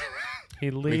rupees.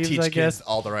 He We leaves, teach I kids guess.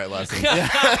 all the right lessons.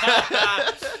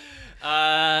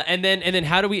 And then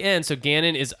how do we end? So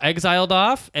Ganon is exiled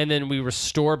off, and then we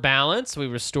restore balance. We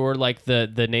restore like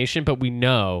the nation, but we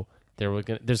know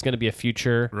there's going to be a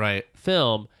future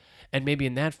film, and maybe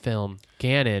in that film,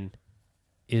 Ganon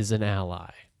is an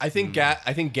ally. I think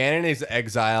Ganon is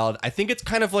exiled. I think it's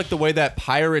kind of like the way that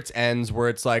Pirates ends, where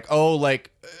it's like,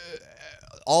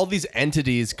 all these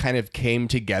entities kind of came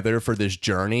together for this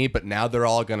journey, but now they're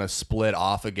all gonna split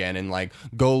off again and like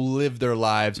go live their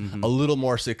lives a little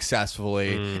more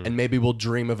successfully, and maybe we'll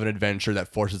dream of an adventure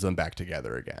that forces them back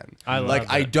together again.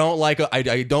 I don't like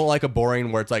a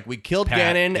boring where it's like we killed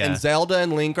Ganon and Zelda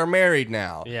and Link are married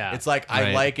now. Yeah. It's like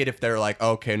I like it if they're like,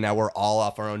 okay, now we're all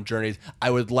off our own journeys.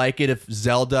 I would like it if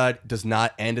Zelda does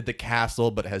not end at the castle,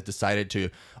 but has decided to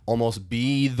almost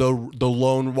be the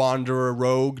lone wanderer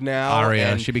rogue now.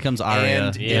 Arya. She becomes Arya.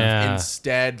 And if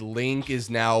instead Link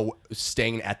is now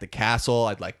staying at the castle,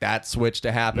 I'd like that switch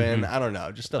to happen. I don't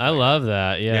know. Just stuff I like love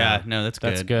that. Yeah. Yeah, no, that's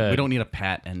good. That's good. We don't need a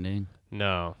Pat ending.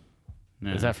 No.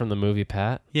 No. Is that from the movie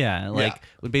Pat? Yeah, like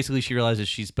basically she realizes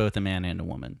she's both a man and a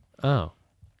woman. Oh.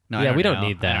 No, Yeah, we don't know.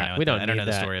 need that. We don't I don't need know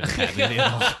the that. story of the Pat movie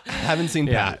at all. I haven't seen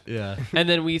Pat. Yeah. And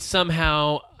then we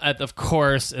somehow, of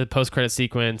course, a post-credit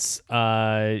sequence,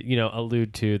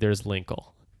 allude to there's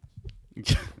Linkle.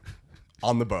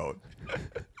 On the boat.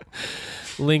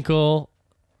 Linkle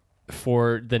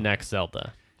for the next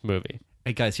Zelda movie.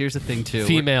 Hey guys, here's the thing too.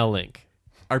 Female Link.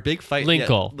 Our big fight.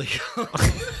 Linkle.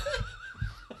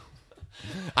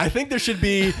 I think there should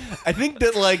be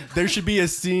a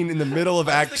scene in the middle of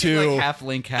Act 2. Like half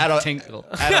Link, half Tinkle.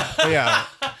 Yeah.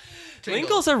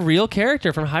 Linkle's a real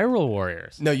character from Hyrule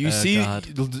Warriors. No, you see, God.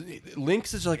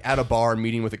 Link's is like at a bar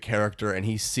meeting with a character, and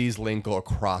he sees Linkle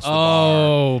across the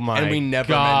Oh bar. my And we never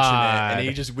God.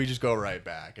 mention it, and we just go right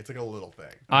back. It's like a little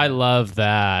thing. I love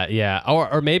that. Yeah.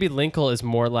 Or maybe Linkle is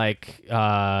more like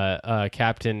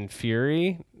Captain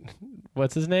Fury.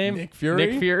 What's his name? Nick Fury?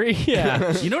 Nick Fury.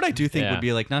 Yeah. You know what I do think Yeah. would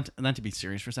be like not to be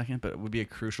serious for a second, but would be a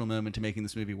crucial moment to making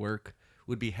this movie work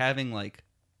would be having like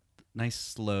nice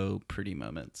slow pretty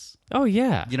moments. Oh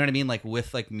yeah. You know what I mean? Like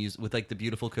with like music, with like the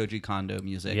beautiful Koji Kondo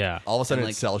music. Yeah. All of a sudden, And,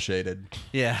 it's cell shaded.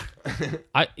 Yeah.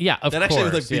 Yeah. Of That course. actually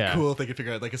would like be yeah. cool if they could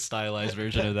figure out like a stylized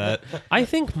version of that. I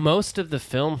think most of the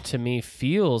film to me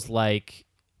feels like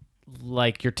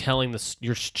you're telling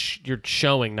you're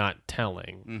showing, not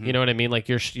telling. Mm-hmm. You know what I mean? Like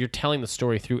you're telling the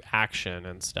story through action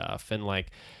and stuff, and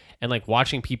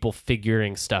watching people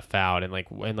figuring stuff out, and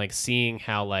like seeing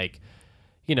how like,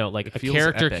 you know, like It a feels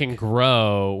character epic. can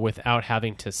grow without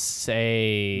having to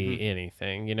say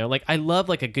anything. You know, like I love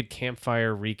like a good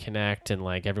campfire reconnect, and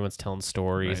like everyone's telling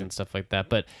stories Right. and stuff like that.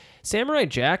 But Samurai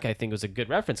Jack, I think, was a good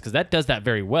reference because that does that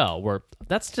very well. Where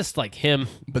that's just like him.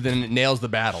 But then it nails the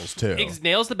battles too. It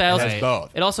nails the battles. It has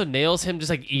both. It also nails him just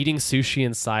like eating sushi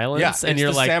in silence. Yeah, and it's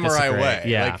you're the like, this is samurai great. way.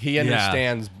 Yeah, Like he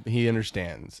understands. He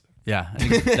understands. Yeah. That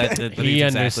He exactly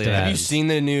understands. that. Have you seen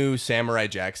the new Samurai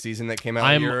Jack season that came out a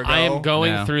I year ago? am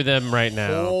going No. through them right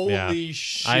now. Holy yeah.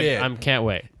 shit! I can't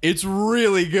wait. It's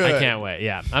really good. I can't wait.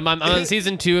 Yeah, I'm on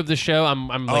season 2 of the show. I'm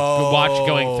like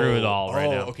going through it all right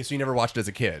now. Okay, so you never watched it as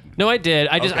a kid. No, I did.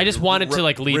 I Okay, just wanted to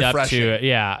like lead up refresh to it. it.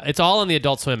 Yeah, it's all on the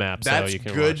Adult Swim app, That's so you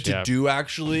can good watch, to yeah. do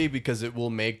actually, because it will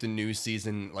make the new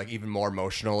season like even more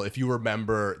emotional. If you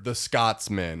remember the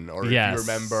Scotsman, or Yes, if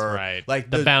you remember right. like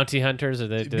the bounty hunters, or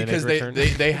do because they, they, make a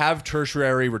return? they have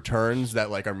tertiary returns that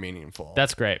like are meaningful.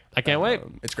 That's great. I can't wait.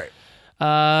 It's great.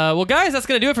 Well, guys, that's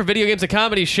going to do it for Video Games, a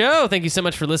Comedy Show. Thank you so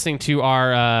much for listening to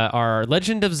our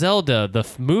Legend of Zelda, the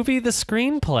movie, the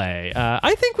screenplay.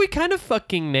 I think we kind of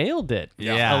fucking nailed it.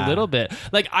 Yeah. A little bit.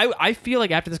 Like, I feel like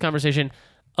after this conversation,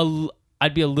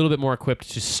 I'd be a little bit more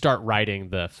equipped to start writing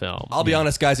the film. I'll be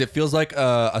honest, guys. It feels like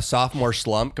a sophomore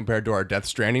slump compared to our Death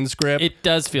Stranding script. It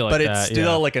does feel like but that. it's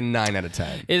still yeah. like a 9 out of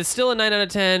 10. It's still a 9 out of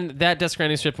 10. That Death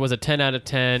Stranding script was a 10 out of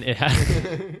 10. It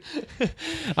had,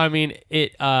 I mean,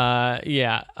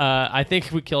 I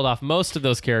think we killed off most of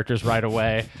those characters right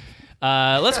away.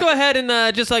 Let's go ahead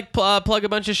and just like plug a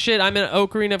bunch of shit. I'm at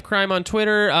Ocarina of Crime on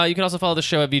Twitter. You can also follow the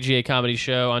show at VGA Comedy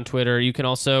Show on Twitter. You can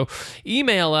also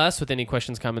email us with any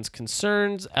questions, comments,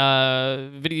 concerns.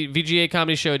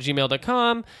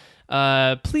 VGAComedyShow@gmail.com.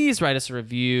 Please write us a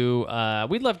review.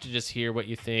 We'd love to just hear what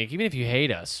you think. Even if you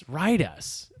hate us, write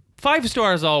us. 5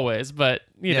 stars always, but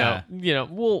you know,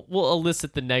 we'll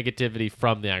elicit the negativity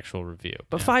from the actual review.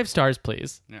 But 5 stars,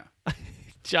 please. Yeah.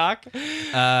 Jock.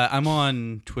 I'm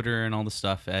on Twitter and all the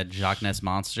stuff at Jacques Ness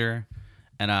Monster.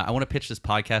 And I want to pitch this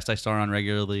podcast I star on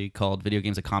regularly called Video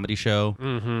Games, a Comedy Show.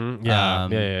 Mm-hmm. Yeah.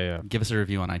 Yeah. Give us a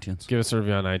review on iTunes. Give us a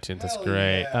review on iTunes. That's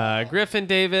great. Griffin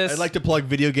Davis. I'd like to plug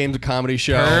Video Games, a Comedy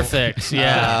Show. Perfect.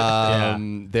 Yeah.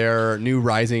 Their new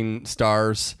rising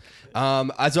stars.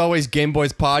 As always, Game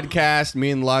Boys Podcast. Me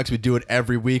and Lux, we do it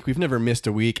every week. We've never missed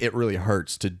a week. It really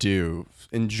hurts to do.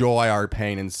 Enjoy our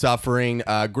pain and suffering.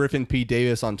 Griffin P.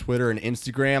 Davis on Twitter and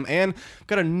Instagram. And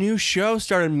got a new show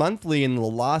started monthly in the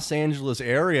Los Angeles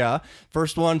area.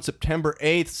 First one, September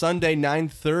 8th, Sunday,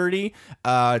 9:30.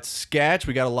 It's sketch.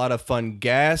 We got a lot of fun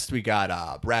guests. We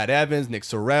got Brad Evans, Nick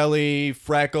Sorelli,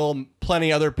 Freckle,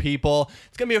 plenty other people.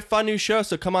 It's going to be a fun new show,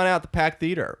 so come on out to Pack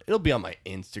Theater. It'll be on my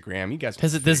Instagram. You guys can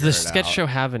Does the figure it sketch out. show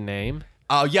have a name?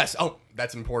 Yes. Oh,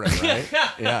 that's important, right?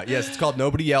 Yeah. Yes. It's called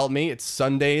Nobody Yelled at Me. It's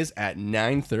Sundays at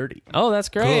 9:30. Oh, that's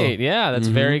great. Cool. Yeah, that's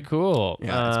very cool.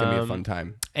 Yeah, it's gonna be a fun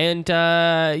time. And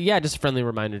just a friendly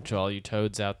reminder to all you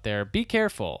toads out there: be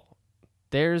careful.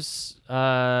 There's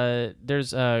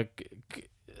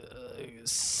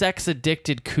sex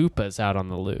addicted Koopas out on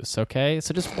the loose. Okay,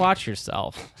 so just watch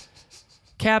yourself.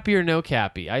 Cappy or no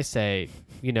cappy, I say.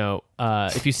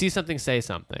 If you see something, say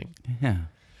something. Yeah.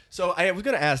 So I was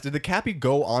gonna ask: did the cappy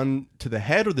go on to the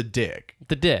head or the dick?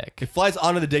 The dick. It flies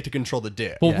onto the dick to control the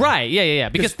dick. Well, right, yeah.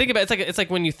 Because think about it's like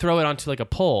when you throw it onto like a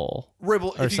pole. Right,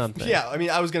 well, or if you- something. Yeah, I mean,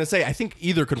 I was gonna say I think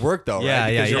either could work though, Yeah,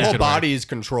 right? yeah, Because your yeah, whole could work. body is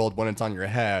controlled when it's on your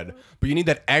head, but you need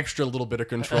that extra little bit of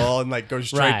control and like go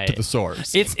straight Right. to the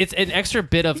source. It's an extra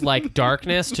bit of like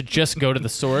darkness to just go to the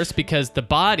source because the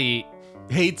body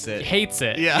hates it. hates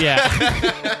it. Yeah.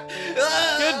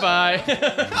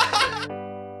 Goodbye.